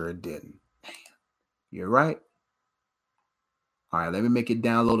 I sure didn't. Man, you're right. All right, let me make it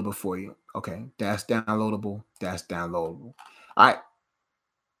downloadable for you. Okay, that's downloadable. That's downloadable. All right,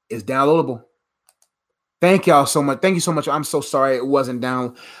 it's downloadable. Thank y'all so much. Thank you so much. I'm so sorry it wasn't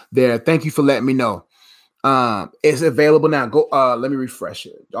down there. Thank you for letting me know. It's available now. Go. Let me refresh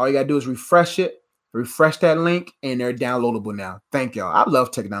it. All you gotta do is refresh it. Refresh that link, and they're downloadable now. Thank y'all. I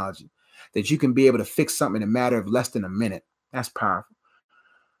love technology. That you can be able to fix something in a matter of less than a minute. That's powerful.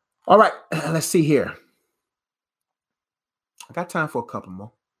 All right, let's see here. I got time for a couple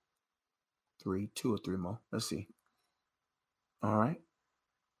more. Two or three more. Let's see. All right.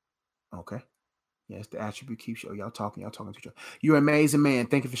 Okay. Yes, the attribute keeps you. Y'all talking to each other. You're an amazing man.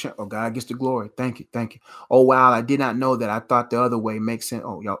 Thank you for sharing. Oh, God gets the glory. Thank you. Thank you. Oh, wow. I did not know that. I thought the other way makes sense.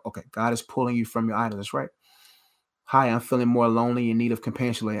 Oh, y'all. Okay. God is pulling you from your idol. That's right. Hi, I'm feeling more lonely, in need of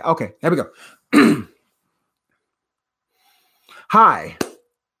companionship. Okay. There we go. Hi,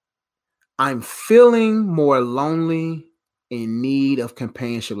 I'm feeling more lonely, in need of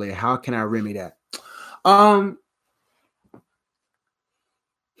companionship. How can I remedy that?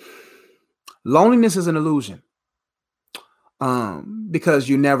 Loneliness is an illusion. Because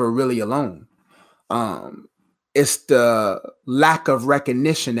you're never really alone. It's the lack of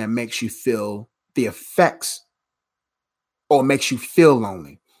recognition that makes you feel the effects or makes you feel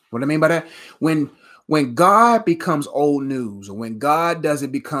lonely. What I mean by that? When God becomes old news, or when God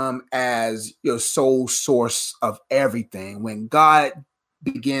doesn't become as your sole source of everything, when God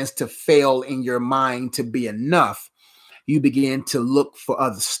begins to fail in your mind to be enough, you begin to look for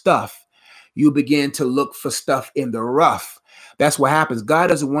other stuff. You begin to look for stuff in the rough. That's what happens. God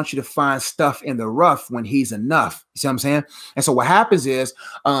doesn't want you to find stuff in the rough when he's enough. You see what I'm saying? And so what happens is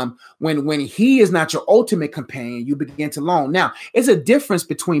when he is not your ultimate companion, you begin to long. Now, it's a difference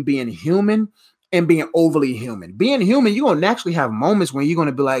between being human and being overly human. Being human, you're going to naturally have moments when you're going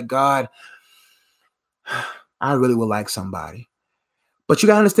to be like, God, I really would like somebody. But you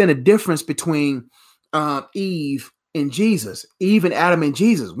got to understand the difference between Eve and Jesus, Eve and Adam and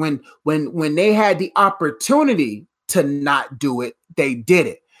Jesus. When they had the opportunity to not do it, they did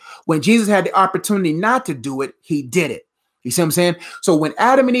it. When Jesus had the opportunity not to do it, he did it. You see what I'm saying? So when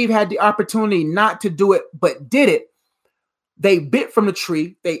Adam and Eve had the opportunity not to do it, but did it, they bit from the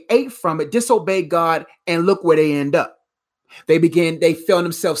tree, they ate from it, disobeyed God, and look where they end up. They found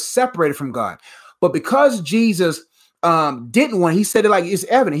themselves separated from God. But because Jesus didn't want, he said it like it's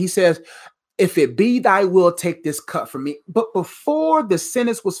evident. He says, if it be thy will, take this cup from me. But before the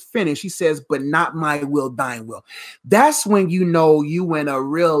sentence was finished, he says, but not my will, thine will. That's when you know you in a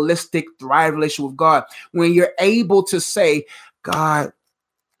realistic, thriving relationship with God. When you're able to say, God,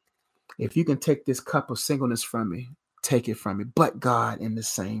 if you can take this cup of singleness from me, take it from me. But God, in the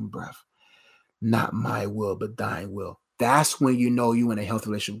same breath, not my will, but thine will. That's when you know you in a healthy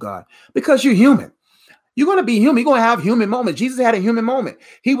relationship with God, because you're human. You're going to be human. You're going to have human moments. Jesus had a human moment.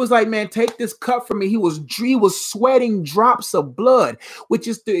 He was like, man, take this cup from me. He was sweating drops of blood, which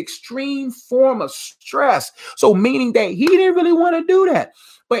is the extreme form of stress. So meaning that he didn't really want to do that.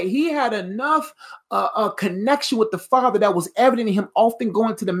 But he had enough connection with the Father that was evident in him, often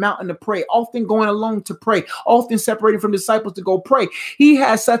going to the mountain to pray, often going alone to pray, often separating from disciples to go pray. He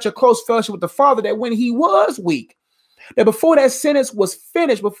had such a close fellowship with the Father that when he was weak, that before that sentence was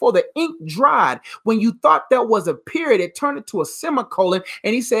finished, before the ink dried, when you thought that was a period, it turned into a semicolon.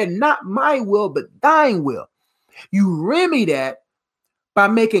 And he said, not my will, but thine will. You remedy that by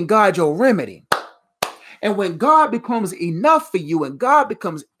making God your remedy. And when God becomes enough for you and God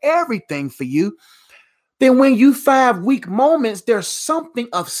becomes everything for you, then when you have weak moments, there's something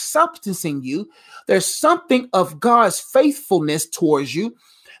of substance in you. There's something of God's faithfulness towards you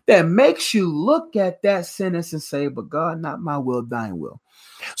that makes you look at that sentence and say, but God, not my will, thine will.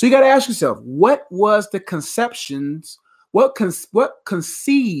 So you got to ask yourself, what was the conceptions? What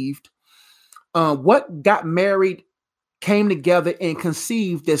conceived, what got married, came together and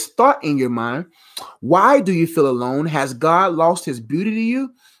conceived this thought in your mind? Why do you feel alone? Has God lost his beauty to you?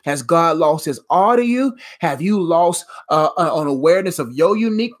 Has God lost his awe to you? Have you lost an awareness of your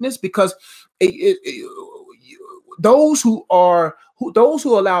uniqueness? Because those who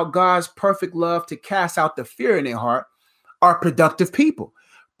allow God's perfect love to cast out the fear in their heart are productive people.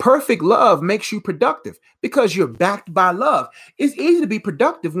 Perfect love makes you productive because you're backed by love. It's easy to be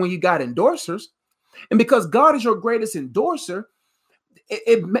productive when you got endorsers. And because God is your greatest endorser,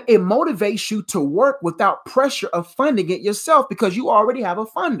 it motivates you to work without pressure of funding it yourself because you already have a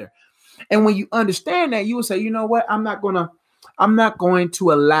funder. And when you understand that, you will say, you know what? I'm not going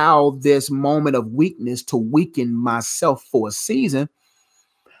to allow this moment of weakness to weaken myself for a season.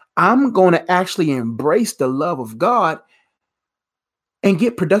 I'm going to actually embrace the love of God and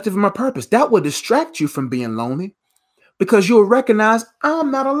get productive in my purpose. That will distract you from being lonely because you'll recognize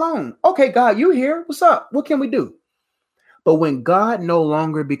I'm not alone. Okay, God, you here? What's up? What can we do? But when God no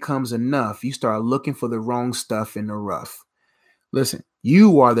longer becomes enough, you start looking for the wrong stuff in the rough. Listen,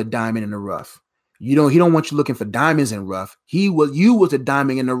 you are the diamond in the rough. He don't want you looking for diamonds in rough. You was the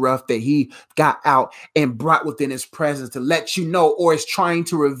diamond in the rough that he got out and brought within his presence to let you know, or is trying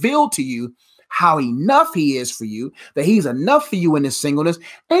to reveal to you how enough he is for you, that he's enough for you in his singleness,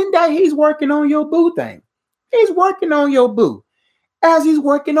 and that he's working on your boo thing. He's working on your boo as he's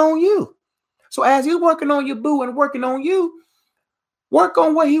working on you. So as he's working on you, boo, and working on you, work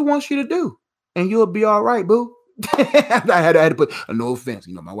on what he wants you to do, and you'll be all right, boo. I had to put no offense.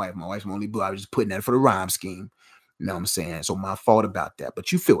 You know, my wife's my only boo. I was just putting that for the rhyme scheme. You know what I'm saying? So my fault about that.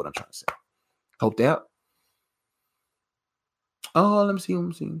 But you feel what I'm trying to say. Hope that. Oh, let me see.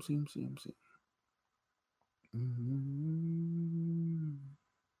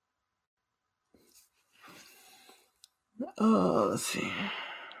 Let's see.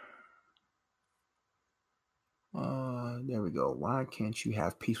 There we go. Why can't you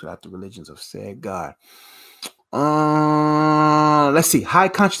have peace without the religions of said God? Let's see. High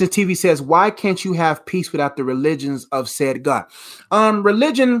Consciousness TV says, why can't you have peace without the religions of said God?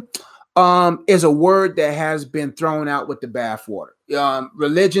 Religion is a word that has been thrown out with the bathwater.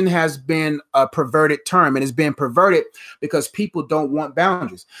 Religion has been a perverted term, and it's been perverted because people don't want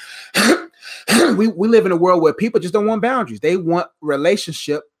boundaries. we live in a world where people just don't want boundaries. They want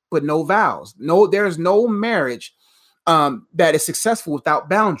relationship, but no vows. No, there's no marriage that is successful without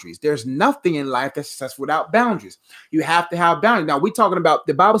boundaries. There's nothing in life that's successful without boundaries. You have to have boundaries. Now, we're talking about,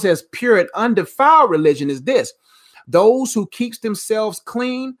 the Bible says pure and undefiled religion is this: those who keeps themselves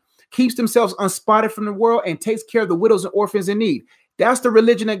clean, keeps themselves unspotted from the world, and takes care of the widows and orphans in need. That's the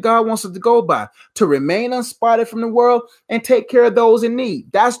religion that God wants us to go by, to remain unspotted from the world and take care of those in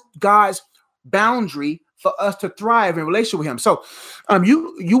need. That's God's boundary for us to thrive in relation with him. So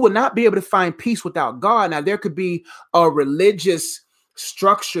you will not be able to find peace without God. Now, there could be religious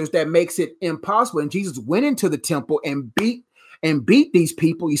structures that makes it impossible. And Jesus went into the temple and beat these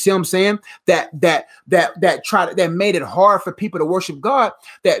people. You see what I'm saying? That made it hard for people to worship God.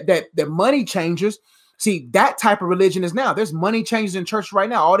 That money changers. See, that type of religion is now. There's money changers in church right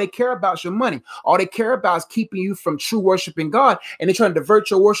now. All they care about is your money. All they care about is keeping you from true worshiping God. And they're trying to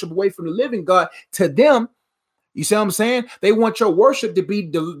divert your worship away from the living God to them. You see what I'm saying? They want your worship to be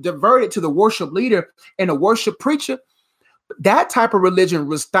diverted to the worship leader and a worship preacher. That type of religion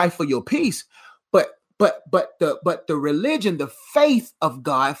will stifle your peace. But the religion, the faith of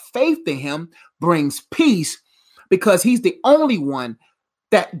God, faith in him brings peace, because he's the only one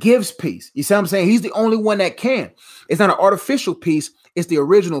that gives peace. You see what I'm saying? He's the only one that can. It's not an artificial peace. It's the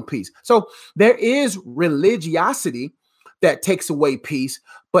original peace. So there is religiosity that takes away peace.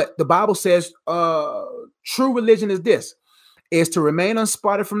 But the Bible says true religion is this: is to remain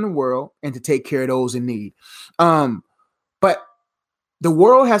unspotted from the world and to take care of those in need. But the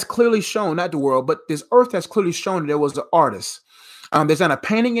world has clearly shown, not the world, but this earth has clearly shown that there was an artist. There's not a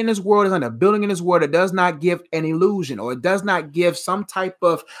painting in this world, there's not a building in this world that does not give an illusion, or it does not give some type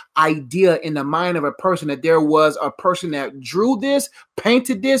of idea in the mind of a person that there was a person that drew this,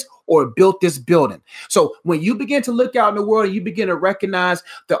 painted this, or built this building. So when you begin to look out in the world and you begin to recognize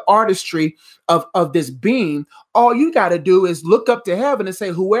the artistry of this being, all you got to do is look up to heaven and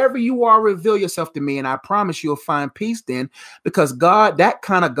say, whoever you are, reveal yourself to me. And I promise you'll find peace then, because God, that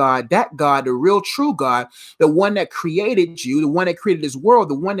kind of God, that God, the real true God, the one that created you, the one that created this world,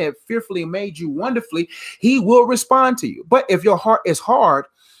 the one that fearfully made you wonderfully, he will respond to you. But if your heart is hard,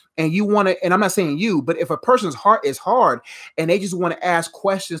 and you want to, and I'm not saying you, but if a person's heart is hard and they just want to ask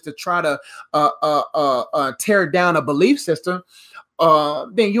questions to try to tear down a belief system,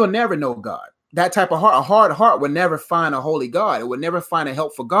 then you'll never know God. That type of heart, a hard heart, will never find a holy God. It will never find a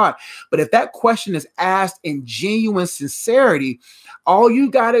helpful God. But if that question is asked in genuine sincerity, all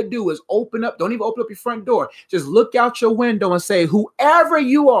you got to do is open up. Don't even open up your front door. Just look out your window and say, whoever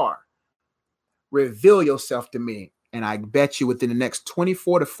you are, reveal yourself to me. And I bet you within the next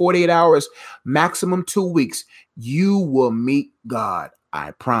 24 to 48 hours, maximum 2 weeks, you will meet God.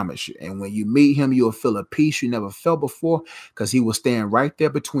 I promise you. And when you meet him, you'll feel a peace you never felt before, because he will stand right there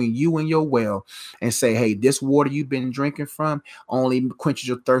between you and your well and say, hey, this water you've been drinking from only quenches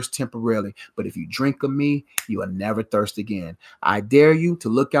your thirst temporarily. But if you drink of me, you will never thirst again. I dare you to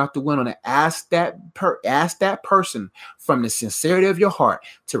look out the window and ask that person from the sincerity of your heart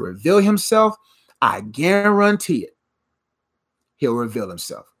to reveal himself. I guarantee it. He'll reveal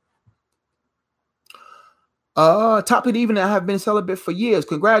himself. Top of the evening, I have been celibate for years.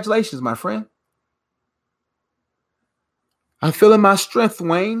 Congratulations, my friend. I'm feeling my strength,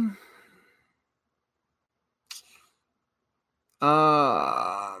 Wayne.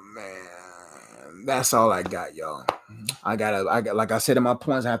 Man, that's all I got, y'all. I got, like I said in my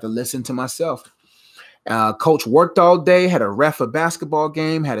points, I have to listen to myself. Coach worked all day, had a ref a basketball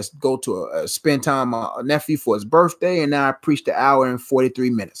game, had to go to spend time with my nephew for his birthday, and now I preached an hour and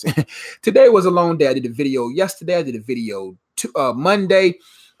 43 minutes. Today was a long day. I did a video yesterday. I did a video Monday.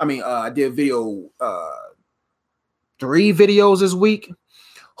 I did a video 3 videos this week.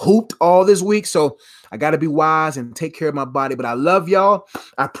 hooped all this week. So I got to be wise and take care of my body. But I love y'all.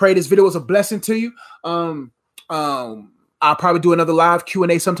 I pray this video was a blessing to you. I'll probably do another live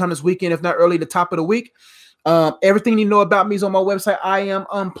Q&A sometime this weekend, if not early, the top of the week. Everything you know about me is on my website,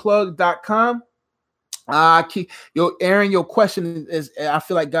 iamunplugged.com. Aaron, your question is, I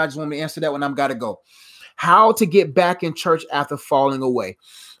feel like God just want me to answer that when I'm got to go. How to get back in church after falling away?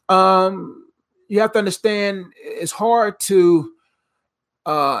 You have to understand it's hard to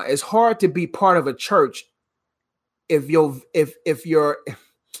be part of a church if you're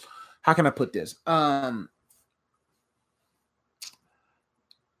how can I put this?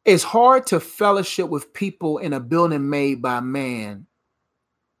 It's hard to fellowship with people in a building made by man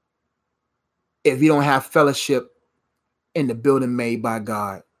if you don't have fellowship in the building made by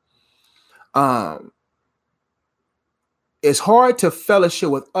God. It's hard to fellowship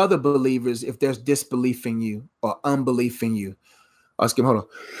with other believers if there's disbelief in you or unbelief in you. Excuse me, hold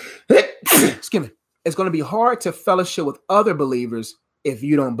on. Excuse me. It's going to be hard to fellowship with other believers if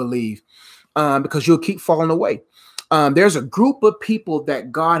you don't believe, because you'll keep falling away. There's a group of people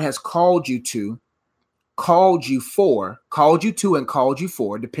that God has called you to, called you for,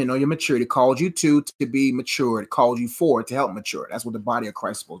 depending on your maturity, called you to be matured, called you for to help mature. That's what the body of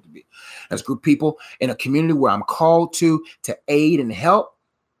Christ is supposed to be. That's a group of people in a community where I'm called to aid and help.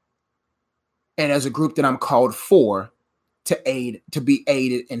 And as a group that I'm called for to aid, to be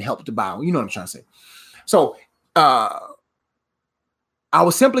aided and helped to bow. You know what I'm trying to say? So I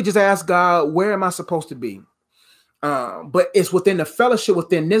would simply just ask God, where am I supposed to be? But it's within the fellowship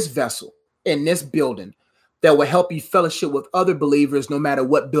within this vessel, in this building, that will help you fellowship with other believers no matter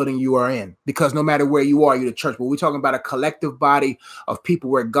what building you are in. Because no matter where you are, you're the church. But we're talking about a collective body of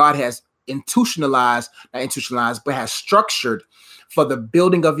people where God has not institutionalized, but has structured for the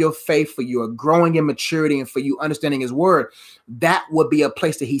building of your faith, for your growing in maturity, and for you understanding his word. That would be a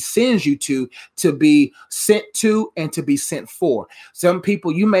place that he sends you to be sent to and to be sent for. Some people,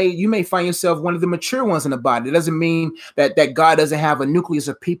 you may find yourself one of the mature ones in the body. It doesn't mean that God doesn't have a nucleus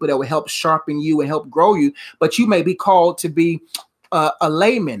of people that will help sharpen you and help grow you, but you may be called to be a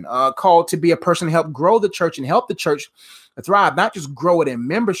layman, called to be a person to help grow the church and help the church thrive, not just grow it in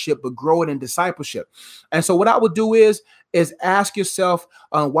membership, but grow it in discipleship. And so what I would do is ask yourself,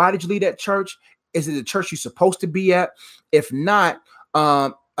 why did you leave that church? Is it the church you're supposed to be at? If not,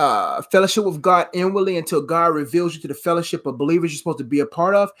 fellowship with God inwardly until God reveals you to the fellowship of believers you're supposed to be a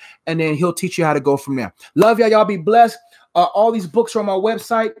part of, and then he'll teach you how to go from there. Love y'all. Y'all be blessed. All these books are on my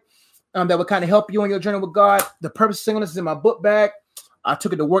website that will kind of help you on your journey with God. The Purpose of Singleness is in my book bag. I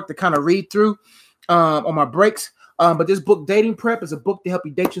took it to work to kind of read through on my breaks. But this book, Dating Prep, is a book to help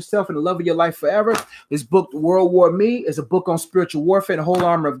you date yourself and the love of your life forever. This book, World War Me, is a book on spiritual warfare and the whole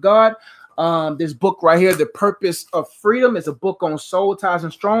armor of God. This book right here, The Purpose of Freedom, is a book on soul ties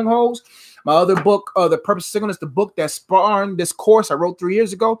and strongholds. My other book, The Purpose of Singleness, the book that spawned this course I wrote 3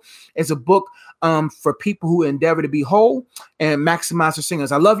 years ago, is a book for people who endeavor to be whole and maximize their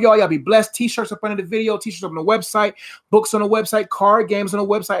singleness. I love y'all. Y'all be blessed. T-shirts up under the video, t-shirts up on the website, books on the website, card games on the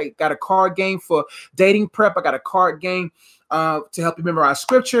website. Got a card game for dating prep. I got a card game to help you memorize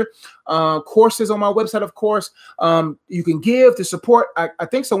scripture. Courses on my website, of course. You can give to support. I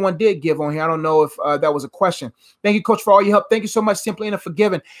think someone did give on here. I don't know if that was a question. Thank you, Coach, for all your help. Thank you so much, Simply and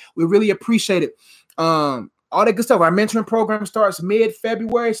Forgiven. We really appreciate it. All that good stuff. Our mentoring program starts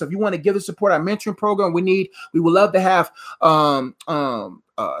mid-February. So if you want to give the support our mentoring program, we would love to have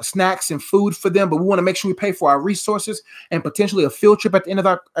snacks and food for them, but we want to make sure we pay for our resources and potentially a field trip at the end of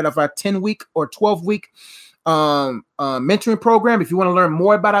our 10-week or 12-week mentoring program. If you want to learn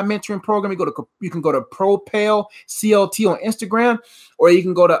more about our mentoring program, you can go to Propel CLT on Instagram, or you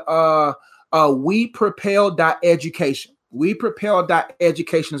can go to WePropel.education.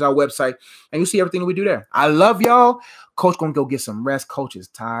 WePropel.education is our website, and you see everything that we do there. I love y'all. Coach gonna go get some rest. Coach is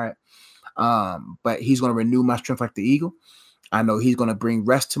tired, but he's gonna renew my strength like the eagle. I know he's gonna bring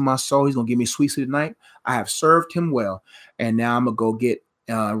rest to my soul. He's gonna give me sweet sleep tonight. I have served him well, and now I'm gonna go get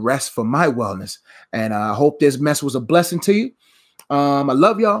rest for my wellness. And I hope this message was a blessing to you. I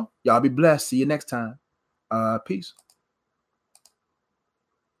love y'all. Y'all be blessed. See you next time. Peace.